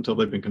innocent until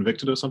they've been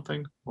convicted of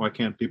something. Why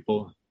can't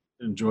people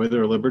enjoy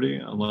their liberty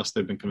unless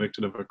they've been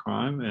convicted of a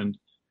crime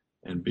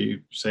and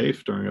be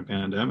safe during a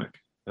pandemic?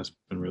 That's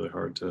been really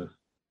hard to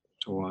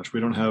to watch. We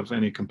don't have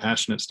any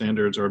compassionate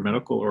standards or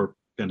medical or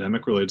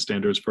pandemic-related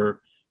standards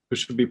for who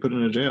should be put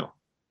in a jail,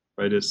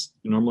 right? It's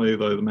normally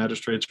the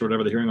magistrates or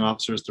whatever, the hearing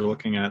officers, they're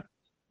looking at,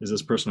 is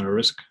this person a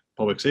risk,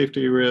 public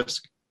safety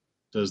risk?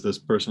 Does this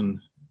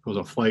person pose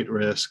a flight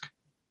risk?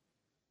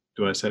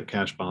 Do I set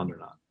cash bond or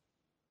not?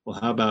 Well,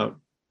 how about,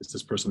 is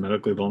this person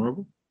medically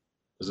vulnerable?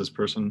 Is this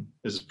person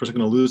going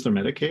to lose their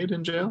Medicaid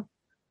in jail?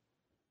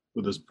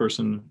 Will this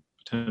person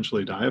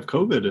potentially die of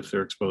COVID if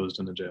they're exposed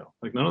in the jail?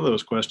 Like, none of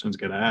those questions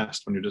get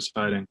asked when you're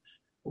deciding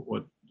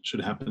what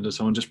should happen to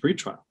someone just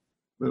pre-trial.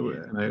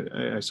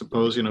 And I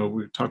suppose,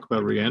 we talk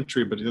about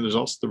reentry, but there's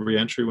also the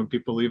reentry when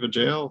people leave a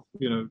jail,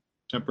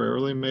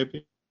 temporarily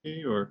maybe,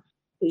 or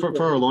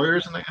for our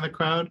lawyers in the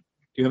crowd.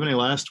 Do you have any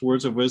last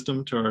words of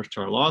wisdom to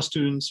our law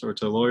students or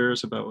to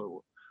lawyers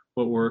about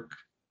what work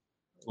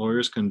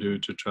lawyers can do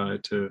to try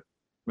to,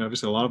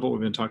 obviously a lot of what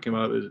we've been talking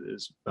about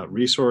is about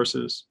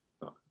resources,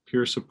 about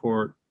peer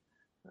support,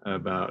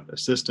 about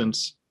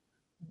assistance,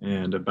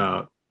 and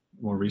about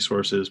more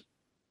resources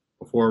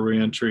before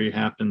reentry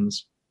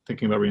happens,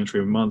 thinking about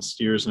reentry months,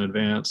 years in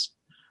advance,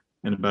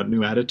 and about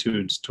new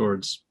attitudes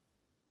towards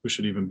who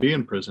should even be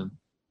in prison.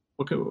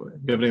 Do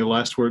you have any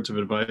last words of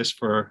advice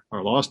for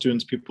our law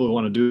students, people who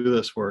want to do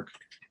this work?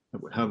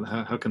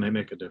 How can they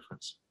make a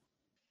difference?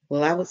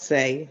 Well, I would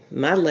say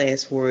my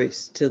last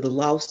words to the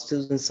law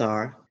students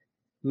are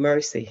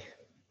mercy.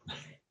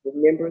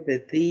 Remember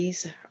that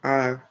these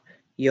are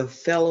your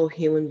fellow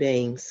human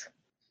beings.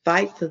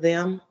 Fight for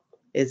them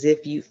as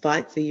if you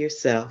fight for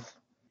yourself.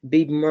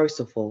 Be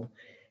merciful.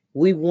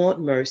 We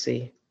want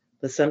mercy,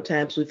 but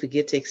sometimes we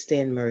forget to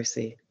extend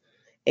mercy.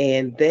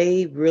 And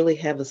they really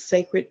have a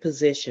sacred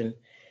position,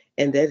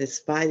 and that is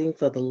fighting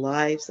for the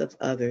lives of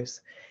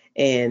others.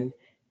 And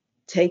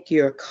take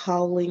your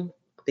calling,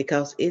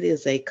 because it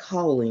is a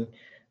calling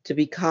to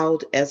be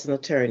called as an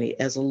attorney,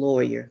 as a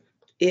lawyer.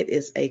 It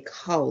is a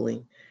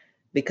calling,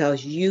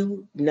 because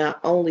you not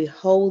only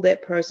hold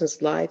that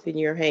person's life in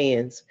your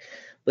hands,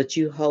 but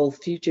you hold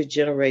future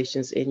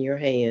generations in your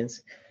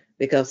hands,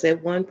 because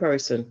that one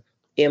person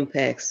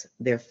impacts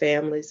their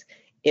families,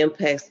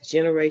 impacts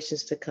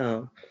generations to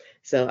come.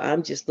 So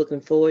I'm just looking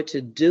forward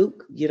to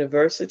Duke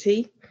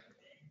University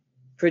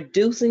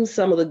producing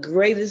some of the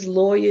greatest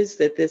lawyers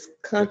that this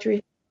country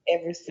has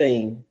ever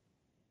seen.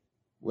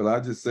 Well, I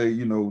just say,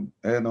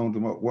 add on to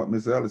what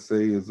Miss Alice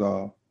say is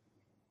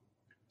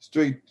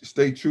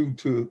stay true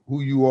to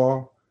who you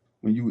are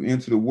when you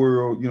enter the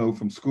world,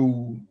 from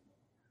school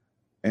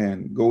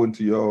and go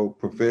into your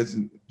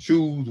profession.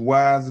 Choose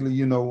wisely,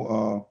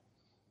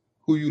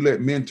 who you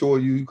let mentor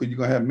you, because you're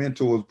going to have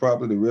mentors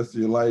probably the rest of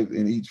your life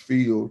in each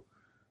field.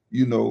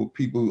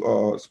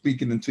 People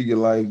speaking into your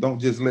life. Don't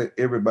just let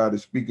everybody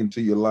speak into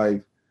your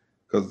life,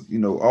 because,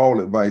 all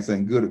advice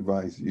ain't good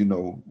advice,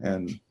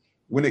 and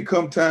when it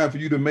come time for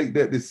you to make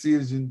that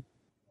decision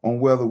on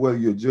whether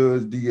you're a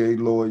judge, DA,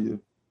 lawyer,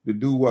 to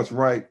do what's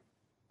right,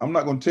 I'm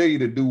not going to tell you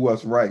to do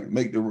what's right,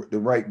 make the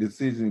right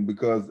decision,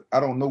 because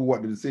I don't know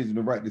what the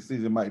right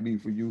decision might be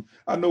for you.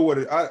 I know what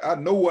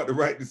the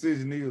right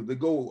decision is.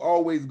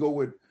 Always go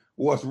with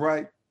what's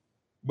right,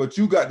 but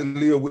you got to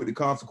live with the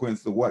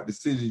consequences of what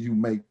decisions you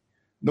make.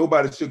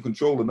 Nobody should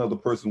control another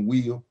person's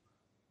will.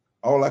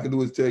 All I can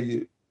do is tell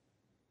you,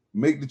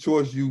 make the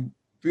choice you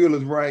feel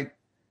is right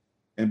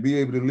and be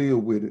able to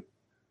live with it.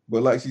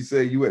 But like she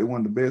said, you at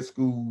one of the best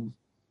schools.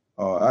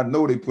 I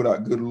know they put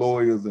out good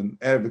lawyers and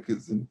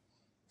advocates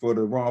for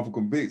the wrongful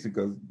conviction,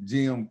 because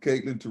Jim,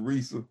 Caitlin,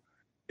 Teresa,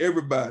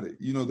 everybody,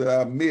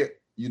 that I met,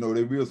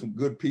 they're real some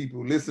good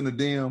people. Listen to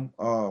them,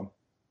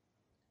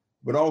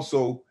 but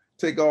also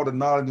take all the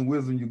knowledge and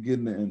wisdom you're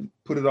getting and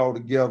put it all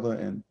together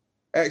and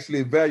actually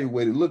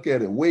evaluate it, look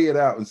at it, weigh it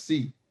out, and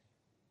see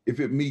if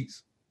it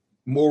meets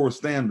moral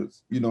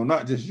standards,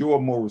 not just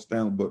your moral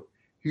standard, but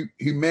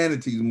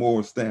humanity's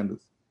moral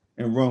standards,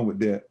 and run with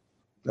that.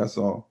 That's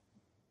all.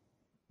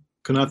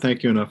 Cannot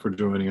thank you enough for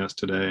joining us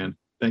today. And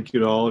thank you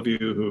to all of you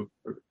who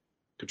are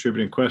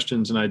contributing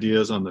questions and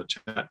ideas on the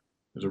chat. It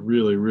was a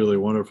really, really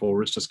wonderful,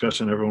 rich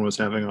discussion everyone was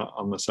having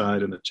on the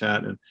side in the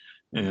chat.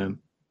 And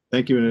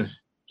thank you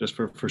just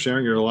for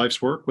sharing your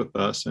life's work with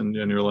us and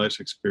your life's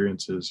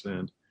experiences.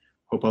 And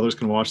hope others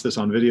can watch this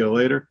on video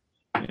later.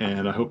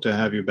 And I hope to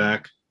have you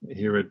back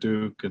here at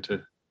Duke and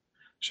to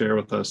share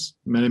with us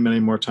many, many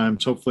more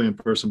times, hopefully in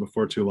person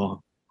before too long.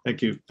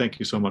 Thank you. Thank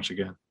you so much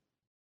again.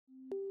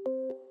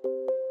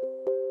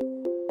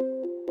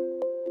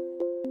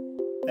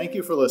 Thank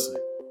you for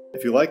listening.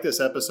 If you like this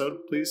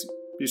episode, please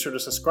be sure to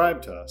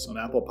subscribe to us on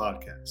Apple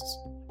Podcasts.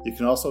 You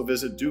can also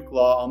visit Duke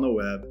Law on the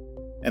web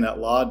and at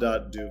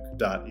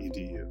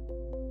law.duke.edu.